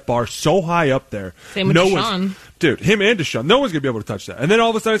jump that bar so high up there. Same with Deshaun. Dude, him and Deshaun. No one's going to be able to touch that. And then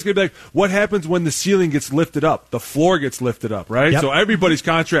all of a sudden it's going to be like, what happens when the ceiling gets lifted up? The floor gets lifted up, right? Yep. So everybody's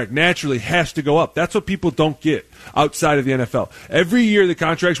contract naturally has to go up. That's what people don't get outside of the NFL. Every year the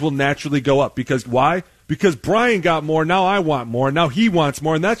contracts will naturally go up. Because why? Because Brian got more, now I want more, now he wants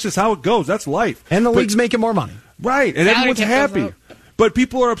more, and that's just how it goes. That's life. And the league's making more money. Right, and everyone's happy. But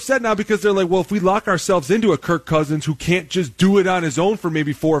people are upset now because they're like, well, if we lock ourselves into a Kirk Cousins who can't just do it on his own for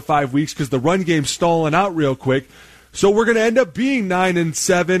maybe 4 or 5 weeks because the run game's stalling out real quick, so we're going to end up being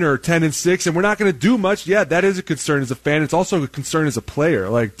 9-7 or 10-6, and we're not going to do much. Yeah, that is a concern as a fan. It's also a concern as a player.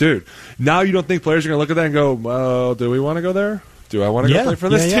 Like, dude, now you don't think players are going to look at that and go, well, do we want to go there? Do I want to go play for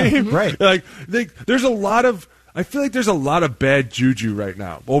this team? Right. Like, there's a lot of... I feel like there's a lot of bad juju right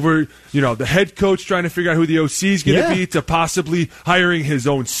now over, the head coach trying to figure out who the OC is going to be to possibly hiring his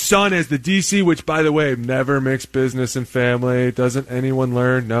own son as the DC, which, by the way, never mix business and family. Doesn't anyone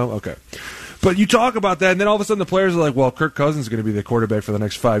learn? No? Okay. But you talk about that, and then all of a sudden the players are like, well, Kirk Cousins is going to be the quarterback for the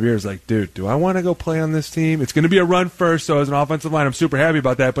next 5 years. Like, dude, do I want to go play on this team? It's going to be a run first, so as an offensive line, I'm super happy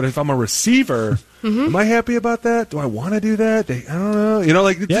about that. But if I'm a receiver, am I happy about that? Do I want to do that? I don't know.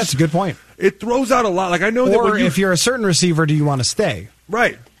 It's a good point. It throws out a lot. Like, I know that when if you're a certain receiver, do you want to stay?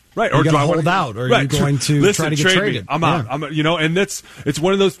 Right. Right, or do I hold out? Or are you going to try to get traded? I'm out. And it's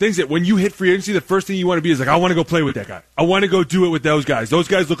one of those things that when you hit free agency, the first thing you want to be is like, I want to go play with that guy. I want to go do it with those guys. Those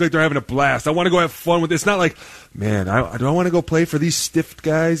guys look like they're having a blast. I want to go have fun with it. It's not like, man, do I want to go play for these stiff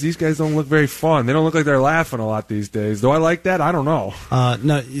guys? These guys don't look very fun. They don't look like they're laughing a lot these days. Do I like that? I don't know.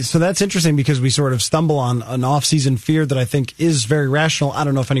 No, so that's interesting because we sort of stumble on an off-season fear that I think is very rational. I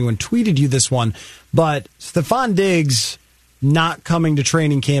don't know if anyone tweeted you this one, but Stephon Diggs not coming to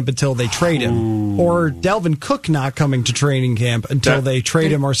training camp until they trade him, or Dalvin Cook not coming to training camp until they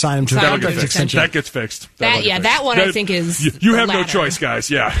trade him or sign him to a contract extension. That gets fixed. That one I think is you have no choice,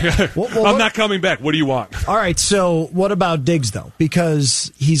 guys. Yeah, I'm not coming back. What do you want? All right, so what about Diggs though?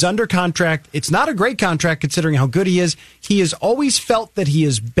 Because he's under contract. It's not a great contract considering how good he is. He has always felt that he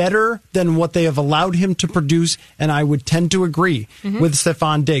is better than what they have allowed him to produce, and I would tend to agree with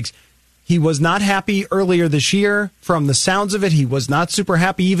Stephon Diggs. He was not happy earlier this year. From the sounds of it, he was not super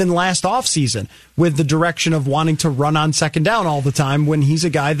happy even last offseason with the direction of wanting to run on second down all the time when he's a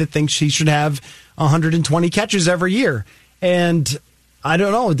guy that thinks he should have 120 catches every year. And I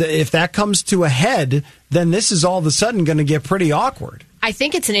don't know, if that comes to a head, then this is all of a sudden going to get pretty awkward. I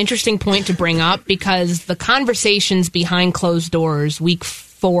think it's an interesting point to bring up because the conversations behind closed doors, week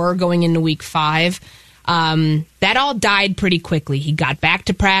 4 going into week 5, that all died pretty quickly. He got back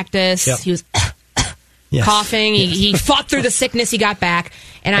to practice. Yep. He was coughing. Yes. He fought through the sickness. He got back.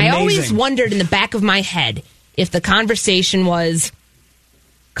 And I always wondered in the back of my head if the conversation was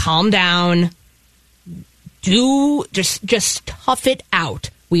calm down, just tough it out.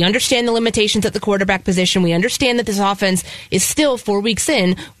 We understand the limitations at the quarterback position. We understand that this offense is still 4 weeks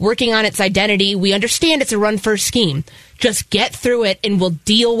in, working on its identity. We understand it's a run-first scheme. Just get through it, and we'll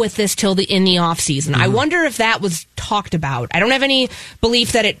deal with this in the offseason. I wonder if that was talked about. I don't have any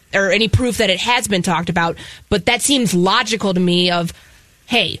belief that or any proof that it has been talked about, but that seems logical to me of,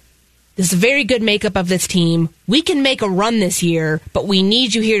 hey, this is a very good makeup of this team. We can make a run this year, but we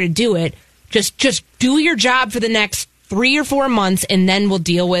need you here to do it. Just do your job for the next 3 or 4 months, and then we'll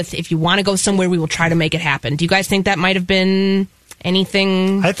deal with, if you want to go somewhere, we will try to make it happen. Do you guys think that might have been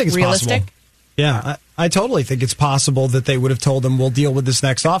anything I think it's realistic? possible. Yeah, I totally think it's possible that they would have told him, we'll deal with this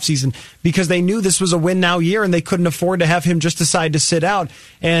next offseason, because they knew this was a win-now year, and they couldn't afford to have him just decide to sit out.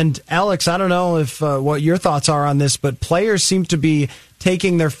 And, Alex, I don't know if what your thoughts are on this, but players seem to be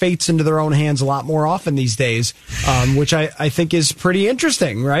taking their fates into their own hands a lot more often these days, which I think is pretty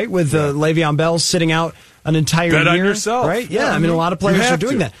interesting, right? With Le'Veon Bell sitting out an entire year. Bet on yourself. Right? Yeah, I mean, a lot of players are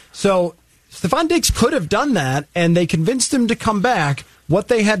doing that. So Stephon Diggs could have done that, and they convinced him to come back. What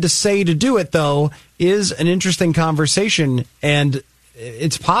they had to say to do it, though, is an interesting conversation, and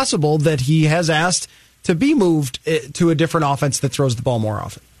it's possible that he has asked to be moved to a different offense that throws the ball more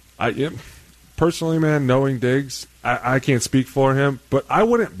often. Personally, man, knowing Diggs, I can't speak for him, but I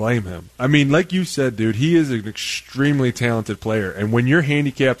wouldn't blame him. I mean, like you said, dude, he is an extremely talented player, and when you're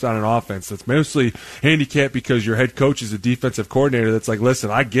handicapped on an offense that's mostly handicapped because your head coach is a defensive coordinator that's like,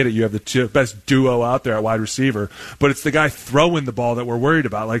 listen, I get it, you have the best duo out there at wide receiver, but it's the guy throwing the ball that we're worried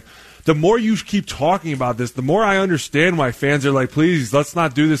about. Like, the more you keep talking about this, the more I understand why fans are like, please, let's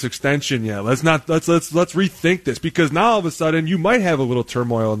not do this extension yet. Let's rethink this, because now all of a sudden you might have a little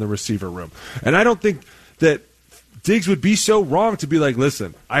turmoil in the receiver room. And I don't think that Diggs would be so wrong to be like,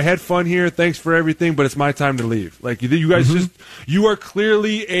 listen, I had fun here, thanks for everything, but it's my time to leave. Like, you guys you are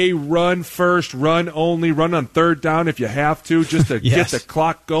clearly a run first, run only, run on third down if you have to, just to get the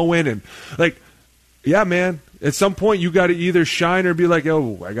clock going. And, like, yeah, man, at some point you got to either shine or be like,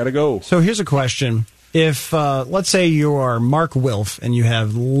 oh, I got to go. So here's a question. If, let's say you are Mark Wilf and you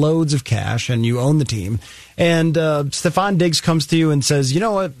have loads of cash and you own the team, and Stephon Diggs comes to you and says, you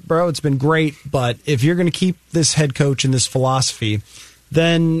know what, bro, it's been great, but if you're going to keep this head coach and this philosophy,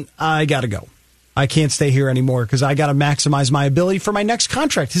 then I got to go. I can't stay here anymore because I got to maximize my ability for my next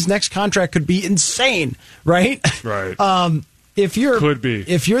contract. His next contract could be insane, right? Right. If you're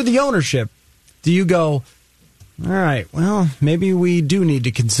the ownership, do you go, all right, well, maybe we do need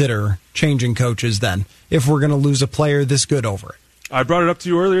to consider changing coaches then if we're going to lose a player this good over it? I brought it up to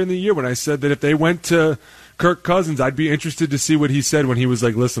you earlier in the year when I said that if they went to Kirk Cousins, I'd be interested to see what he said when he was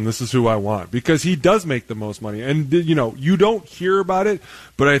like, listen, this is who I want, because he does make the most money. And, you know, you don't hear about it,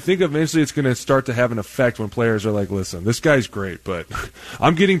 but I think eventually it's going to start to have an effect when players are like, listen, this guy's great, but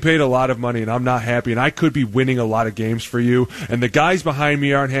I'm getting paid a lot of money and I'm not happy, and I could be winning a lot of games for you, and the guys behind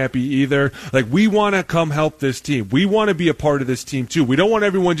me aren't happy either. Like, we want to come help this team. We want to be a part of this team too. We don't want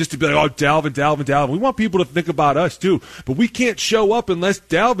everyone just to be like, oh, Dalvin. We want people to think about us too, but we can't show up unless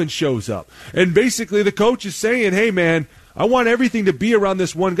Dalvin shows up. And basically the coach is saying, hey, man, I want everything to be around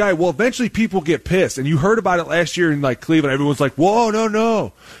this one guy. Well, eventually people get pissed. And you heard about it last year in like Cleveland. Everyone's like, whoa,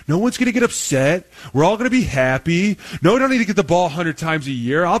 no one's going to get upset. We're all going to be happy. No, we don't need to get the ball 100 times a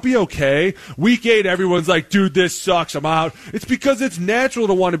year. I'll be okay. Week 8, everyone's like, dude, this sucks. I'm out. It's because it's natural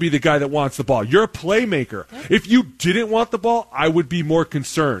to want to be the guy that wants the ball. You're a playmaker. If you didn't want the ball, I would be more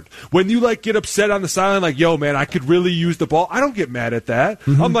concerned. When you like get upset on the sideline like, yo, man, I could really use the ball, I don't get mad at that.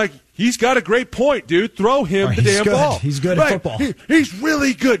 Mm-hmm. I'm like, he's got a great point, dude. Throw him the damn ball. He's good at football. He's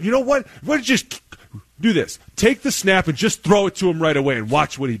really good. You know what? Why don't you just do this? Take the snap and just throw it to him right away and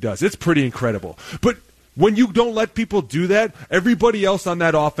watch what he does. It's pretty incredible. But when you don't let people do that, everybody else on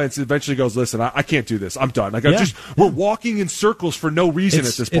that offense eventually goes, listen, I can't do this. I'm done. Like, we're walking in circles for no reason at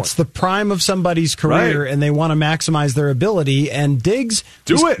this point. It's the prime of somebody's career, and they want to maximize their ability. And Diggs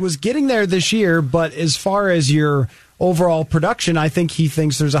was getting there this year, but as far as your overall production, I think he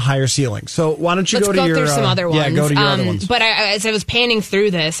thinks there's a higher ceiling. So why don't you Let's go to through some other ones. Yeah, go to your other ones. But as I was panning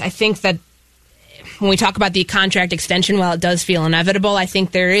through this, I think that when we talk about the contract extension, while it does feel inevitable, I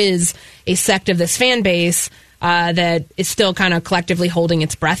think there is a sect of this fan base that is still kind of collectively holding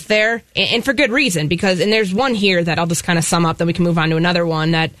its breath there, and for good reason. And there's one here that I'll just kind of sum up, then we can move on to another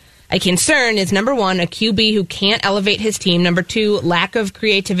one that A concern is, number one, a QB who can't elevate his team. Number two, lack of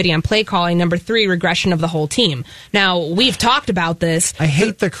creativity on play calling. Number three, regression of the whole team. Now, we've talked about this. I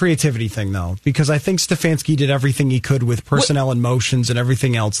hate the creativity thing, though, because I think Stefanski did everything he could with personnel and motions and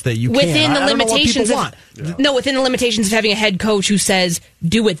everything else that you within can. the limitations within the limitations of having a head coach who says,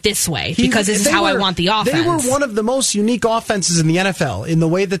 do it this way, because this is how I want the offense. They were one of the most unique offenses in the NFL in the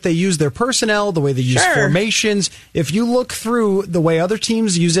way that they use their personnel, the way they use formations. If you look through the way other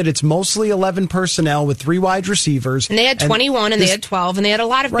teams use it, it's mostly 11 personnel with 3 wide receivers. And they had 21 and they had 12 and they had a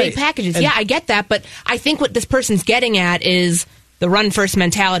lot of big packages. And I get that, but I think what this person's getting at is the run-first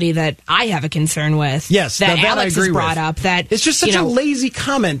mentality that I have a concern with. Yes, that Alex has brought up. That it's just such a lazy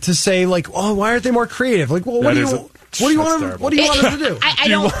comment to say, like, "Oh, why aren't they more creative?" Like, well, what do you want them to do? I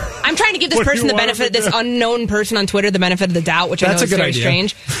don't. I'm trying to give this person the benefit, this unknown person on Twitter, the benefit of the doubt, which I know is very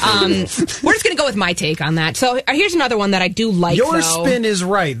strange. We're just going to go with my take on that. So here's another one that I do like. Your spin is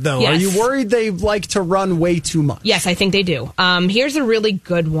right, though. Yes. Are you worried they like to run way too much? Yes, I think they do. Here's a really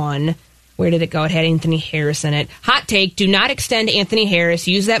good one. Where did it go? It had Anthony Harris in it. Hot take, do not extend Anthony Harris.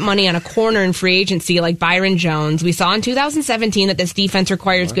 Use that money on a corner in free agency like Byron Jones. We saw in 2017 that this defense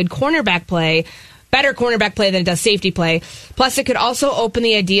requires good cornerback play, better cornerback play than it does safety play. Plus, it could also open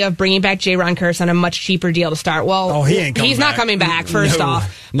the idea of bringing back J-Ron Curse on a much cheaper deal to start. Well, he's not coming back, first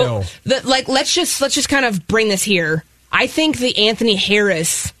off. No. But let's just kind of bring this here. I think the Anthony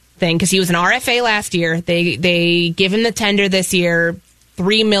Harris thing, because he was an RFA last year. They give him the tender this year.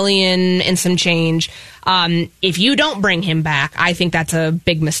 $3 million and some change. If you don't bring him back, I think that's a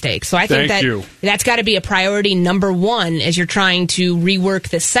big mistake. So I think that's got to be a priority number one as you're trying to rework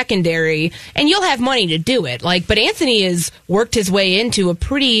the secondary, and you'll have money to do it. But Anthony has worked his way into a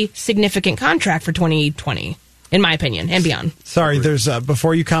pretty significant contract for 2020. In my opinion, and beyond. Sorry, there's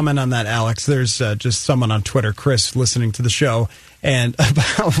before you comment on that, Alex, there's just someone on Twitter, Chris, listening to the show, and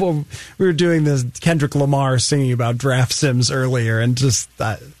we were doing this Kendrick Lamar singing about draft sims earlier, and just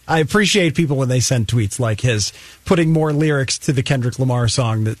I appreciate people when they send tweets like his, putting more lyrics to the Kendrick Lamar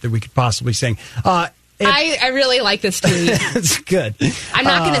song that we could possibly sing. I really like this tweet. It's good. I'm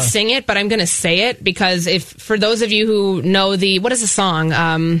not going to sing it, but I'm going to say it, because for those of you who know what is the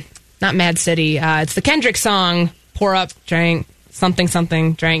song? Not Mad City. It's the Kendrick song, Pour Up, Drink, something,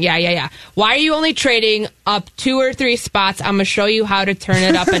 Drink. Yeah. Why are you only trading up 2 or 3 spots? I'm going to show you how to turn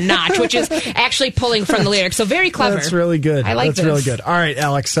it up a notch, which is actually pulling from the lyrics. So very clever. That's really good. I like That's really good. All right,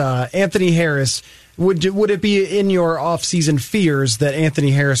 Alex. Anthony Harris. Would it be in your off-season fears that Anthony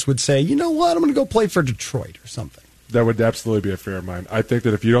Harris would say, you know what, I'm going to go play for Detroit or something? That would absolutely be a fear of mine. I think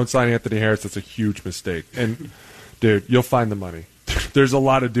that if you don't sign Anthony Harris, that's a huge mistake. And, dude, you'll find the money. There's a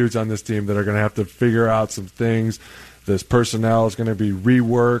lot of dudes on this team that are going to have to figure out some things. This personnel is going to be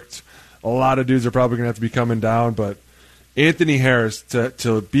reworked. A lot of dudes are probably going to have to be coming down. But Anthony Harris,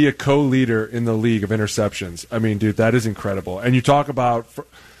 to be a co-leader in the league of interceptions, I mean, dude, that is incredible. And you talk about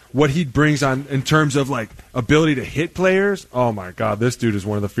what he brings on in terms of ability to hit players. Oh my God, this dude is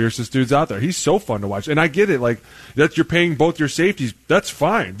one of the fiercest dudes out there. He's so fun to watch. And I get it, that you're paying both your safeties. That's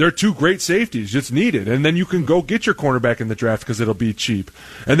fine. They're 2 great safeties, just needed. And then you can go get your cornerback in the draft because it'll be cheap.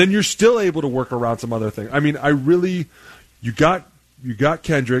 And then you're still able to work around some other things. I mean, you got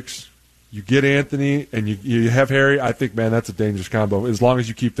Kendricks, you get Anthony, and you have Harry. I think, man, that's a dangerous combo as long as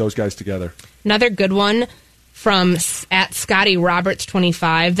you keep those guys together. Another good one from at Scotty Roberts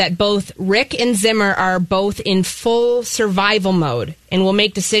 25, that both Rick and Zimmer are both in full survival mode and will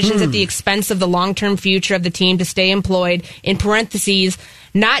make decisions at the expense of the long-term future of the team to stay employed. In parentheses,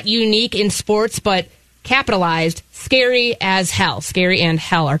 not unique in sports, but capitalized. Scary as hell. Scary and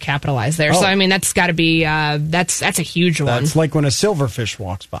hell are capitalized there. So I mean, that's got to be that's a huge one. That's like when a silverfish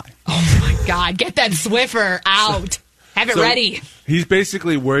walks by. Oh my God! Get that Swiffer out. Have it ready. He's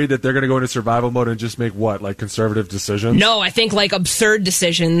basically worried that they're going to go into survival mode and just make conservative decisions? No, I think absurd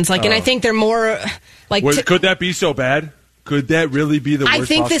decisions. And I think they're more could that be so bad? Could that really be the worst possible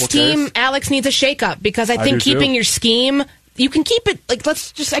case? I think this team, Alex, needs a shakeup, because I think keeping your scheme, you can keep it,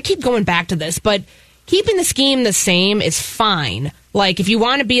 I keep going back to this, but keeping the scheme the same is fine. If you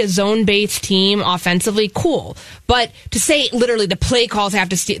want to be a zone-based team offensively, cool. But to say literally the play calls have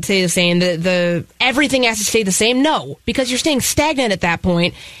to stay the same, the everything has to stay the same, no. Because you're staying stagnant at that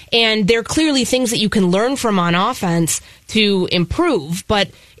point, and there are clearly things that you can learn from on offense to improve. But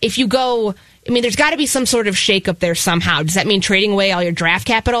if you go, there's got to be some sort of shakeup there somehow. Does that mean trading away all your draft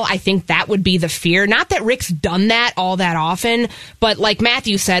capital? I think that would be the fear. Not that Rick's done that all that often, but like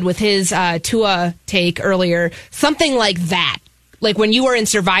Matthew said with his Tua take earlier, something like that. When you are in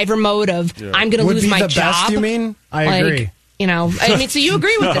survivor mode of, I'm going to lose my job. Best, you mean? I agree. So you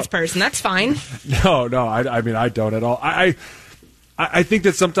agree with this person. That's fine. No, I don't at all. I I think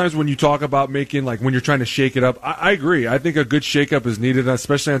that sometimes when you talk about making, like when you're trying to shake it up, I agree. I think a good shake-up is needed,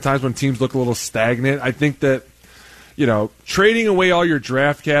 especially on times when teams look a little stagnant. I think that, trading away all your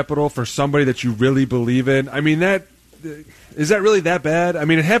draft capital for somebody that you really believe in, I mean, is that really that bad? I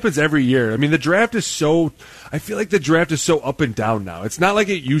mean, it happens every year. I mean, I feel like the draft is so up and down now. It's not like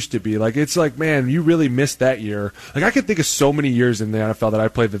it used to be. Like, it's like, man, you really missed that year. Like, I can think of so many years in the NFL that I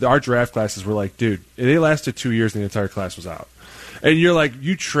played that our draft classes were like, dude, they lasted 2 years and the entire class was out. And you're like,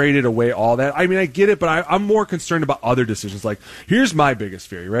 you traded away all that. I mean, I get it, but I'm more concerned about other decisions. Like, here's my biggest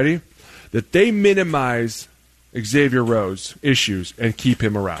fear. You ready? That they minimize Xavier Rhodes' issues and keep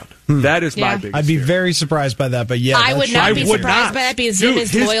him around. That is my biggest I'd be fear. very surprised by that, but yeah. I would not be surprised by that because Zim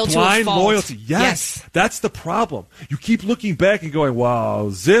is loyal to his fault. Loyalty, yes. That's the problem. You keep looking back and going, wow,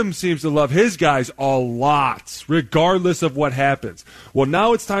 Zim seems to love his guys a lot, regardless of what happens. Well,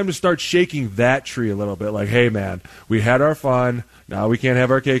 now it's time to start shaking that tree a little bit. Like, hey, man, we had our fun. Now we can't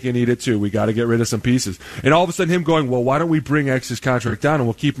have our cake and eat it, too. We got to get rid of some pieces. And all of a sudden him going, well, why don't we bring X's contract down and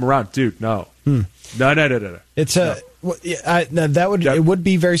we'll keep him around? Dude, no. No. It's it would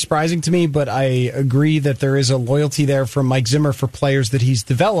be very surprising to me, but I agree that there is a loyalty there from Mike Zimmer for players that he's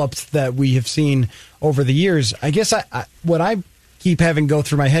developed that we have seen over the years. I guess what I keep having go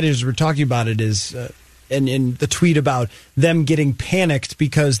through my head as we're talking about it is, and in the tweet about them getting panicked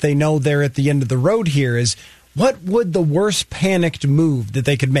because they know they're at the end of the road here is, what would the worst panicked move that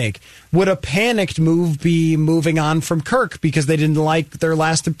they could make? Would a panicked move be moving on from Kirk because they didn't like their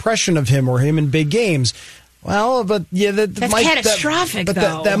last impression of him or him in big games? Well, but yeah, that's catastrophic.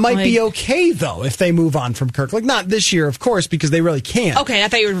 That might be okay though if they move on from Kirk. Like not this year, of course, because they really can't. Okay, I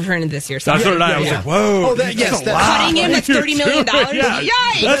thought you were referring to this year. That's what I was like. Whoa! Cutting him at $30 million.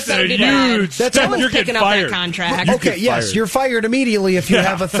 Yikes! That's a huge. Someone's picking up that contract. Okay, yes, you're fired immediately if you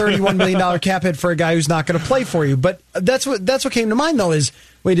have a $31 million cap hit for a guy who's not going to play for you. But that's what came to mind though. Is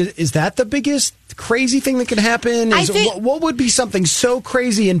that the biggest crazy thing that could happen? What would be something so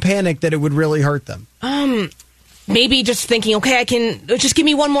crazy and panic that it would really hurt them? Maybe just thinking, okay, I can just give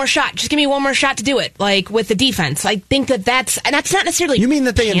me one more shot. Just give me one more shot to do it. Like with the defense, I think that's not necessarily. You mean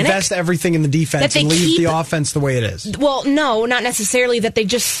that they invest everything in the defense and leave the offense the way it is? Well, no, not necessarily. That they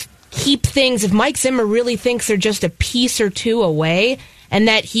just keep things. If Mike Zimmer really thinks they're just a piece or two away, and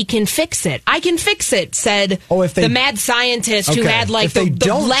that he can fix it. I can fix it, said the mad scientist who had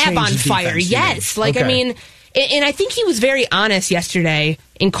the lab on fire. Yes. I mean, and I think he was very honest yesterday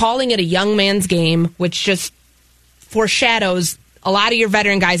in calling it a young man's game, which just foreshadows a lot of your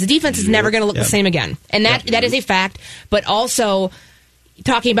veteran guys. The defense is never going to look the same again. And that is a fact. But also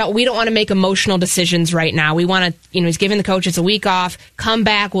talking about we don't want to make emotional decisions right now. We want to, he's giving the coaches a week off, come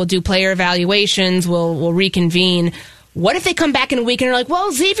back, we'll do player evaluations, we'll reconvene. What if they come back in a week and are like,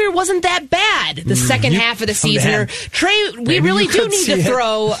 well, Xavier wasn't that bad the second half of the season? Or Trey, we really do need to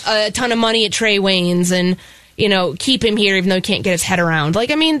throw a ton of money at Trey Waynes and, keep him here even though he can't get his head around.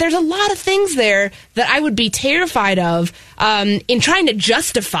 There's a lot of things there that I would be terrified of in trying to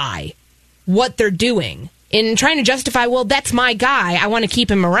justify what they're doing. In trying to justify, well, that's my guy. I want to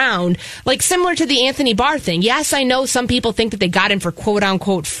keep him around. Similar to the Anthony Barr thing. Yes, I know some people think that they got him for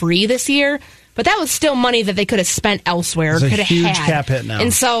quote-unquote free this year. But that was still money that they could have spent elsewhere. It's a huge cap hit now.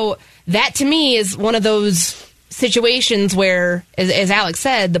 And so that, to me, is one of those situations where, as Alex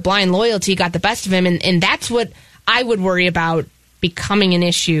said, the blind loyalty got the best of him. And that's what I would worry about becoming an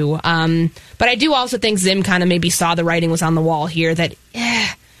issue. But I do also think Zim kind of maybe saw the writing was on the wall here that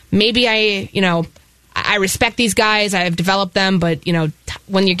maybe I respect these guys. I've developed them. But,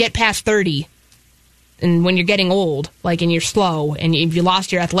 when you get past 30... and when you're getting old, and you're slow, and if you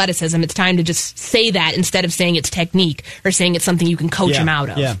lost your athleticism, it's time to just say that instead of saying it's technique or saying it's something you can coach him out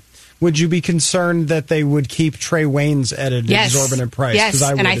of. Yeah. Would you be concerned that they would keep Trey Waynes at an exorbitant price? Yes,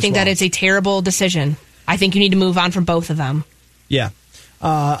 and I think that it's a terrible decision. I think you need to move on from both of them. Yeah.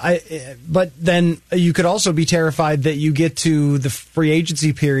 But then you could also be terrified that you get to the free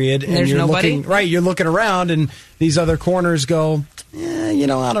agency period and you're looking around and these other corners go,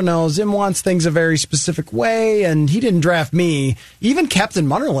 I don't know. Zim wants things a very specific way, and he didn't draft me. Even Captain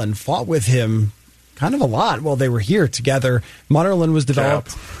Munnerlyn fought with him kind of a lot while they were here together. Munnerlyn was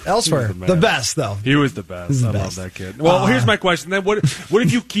developed elsewhere. The best, though. He was the best. Love that kid. Well, here's my question. Then what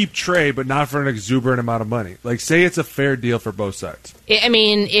if you keep Trey, but not for an exuberant amount of money? Say it's a fair deal for both sides. I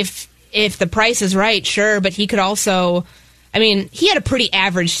mean, if the price is right, sure, but he could also... he had a pretty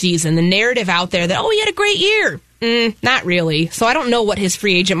average season. The narrative out there that, he had a great year. Not really. So I don't know what his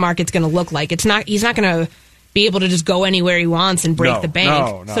free agent market's going to look like. He's not going to be able to just go anywhere he wants and break the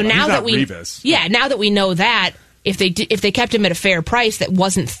bank. So now that now that we know that if they kept him at a fair price that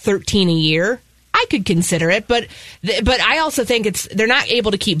wasn't $13 a year, I could consider it, but I also think they're not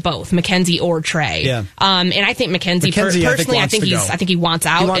able to keep both Mackenzie or Trey. Yeah. And I think Mackenzie personally, I think he wants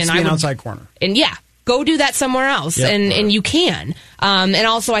out. He wants to be an outside corner. And yeah, go do that somewhere else, and you can. And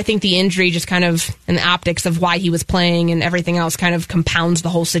also, I think the injury just kind of, and the optics of why he was playing and everything else kind of compounds the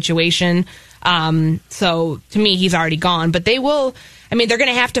whole situation. So to me, he's already gone. But they will. I mean, they're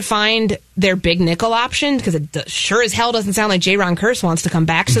going to have to find their big nickel option because it sure as hell doesn't sound like Jaron Kearse wants to come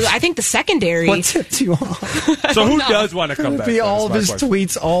back. So I think the secondary. What tipped you off? So who does want to come back? Be all of his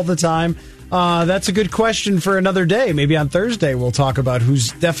tweets all the time. That's a good question for another day. Maybe on Thursday we'll talk about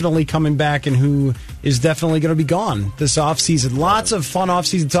who's definitely coming back and who is definitely going to be gone this offseason. Lots of fun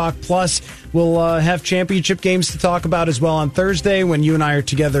offseason talk. Plus, we'll have championship games to talk about as well on Thursday when you and I are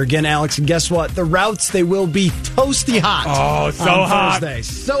together again, Alex. And guess what? The routes, they will be toasty hot. Oh, so on hot. Thursday.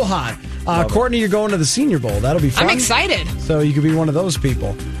 So hot. Courtney, you're going to the Senior Bowl. That'll be fun. I'm excited. So you could be one of those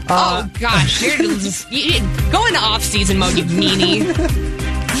people. Oh, gosh. You're going to off-season mode, you meanie.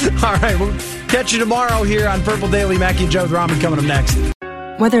 All right, we'll catch you tomorrow here on Purple Daily. Mackie and Joe with Ramen coming up next.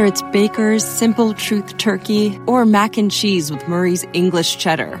 Whether it's Baker's Simple Truth Turkey or mac and cheese with Murray's English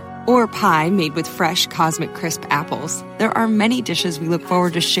Cheddar or pie made with fresh Cosmic Crisp apples, there are many dishes we look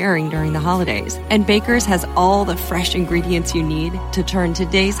forward to sharing during the holidays. And Baker's has all the fresh ingredients you need to turn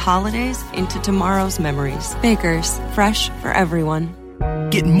today's holidays into tomorrow's memories. Baker's, fresh for everyone.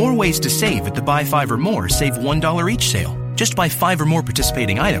 Get more ways to save at the Buy 5 or More Save $1 each sale. Just buy 5 or more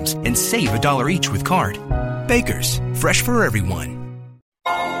participating items and save $1 each with card. Baker's, fresh for everyone.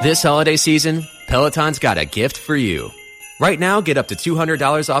 This holiday season, Peloton's got a gift for you. Right now, get up to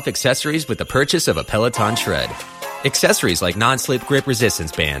 $200 off accessories with the purchase of a Peloton Tread. Accessories like non-slip grip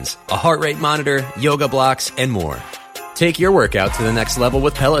resistance bands, a heart rate monitor, yoga blocks, and more. Take your workout to the next level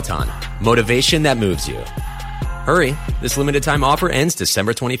with Peloton. Motivation that moves you. Hurry, this limited time offer ends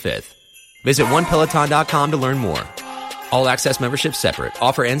December 25th. Visit onepeloton.com to learn more. All access membership separate.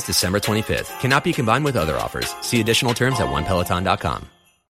 Offer ends December 25th. Cannot be combined with other offers. See additional terms at onepeloton.com.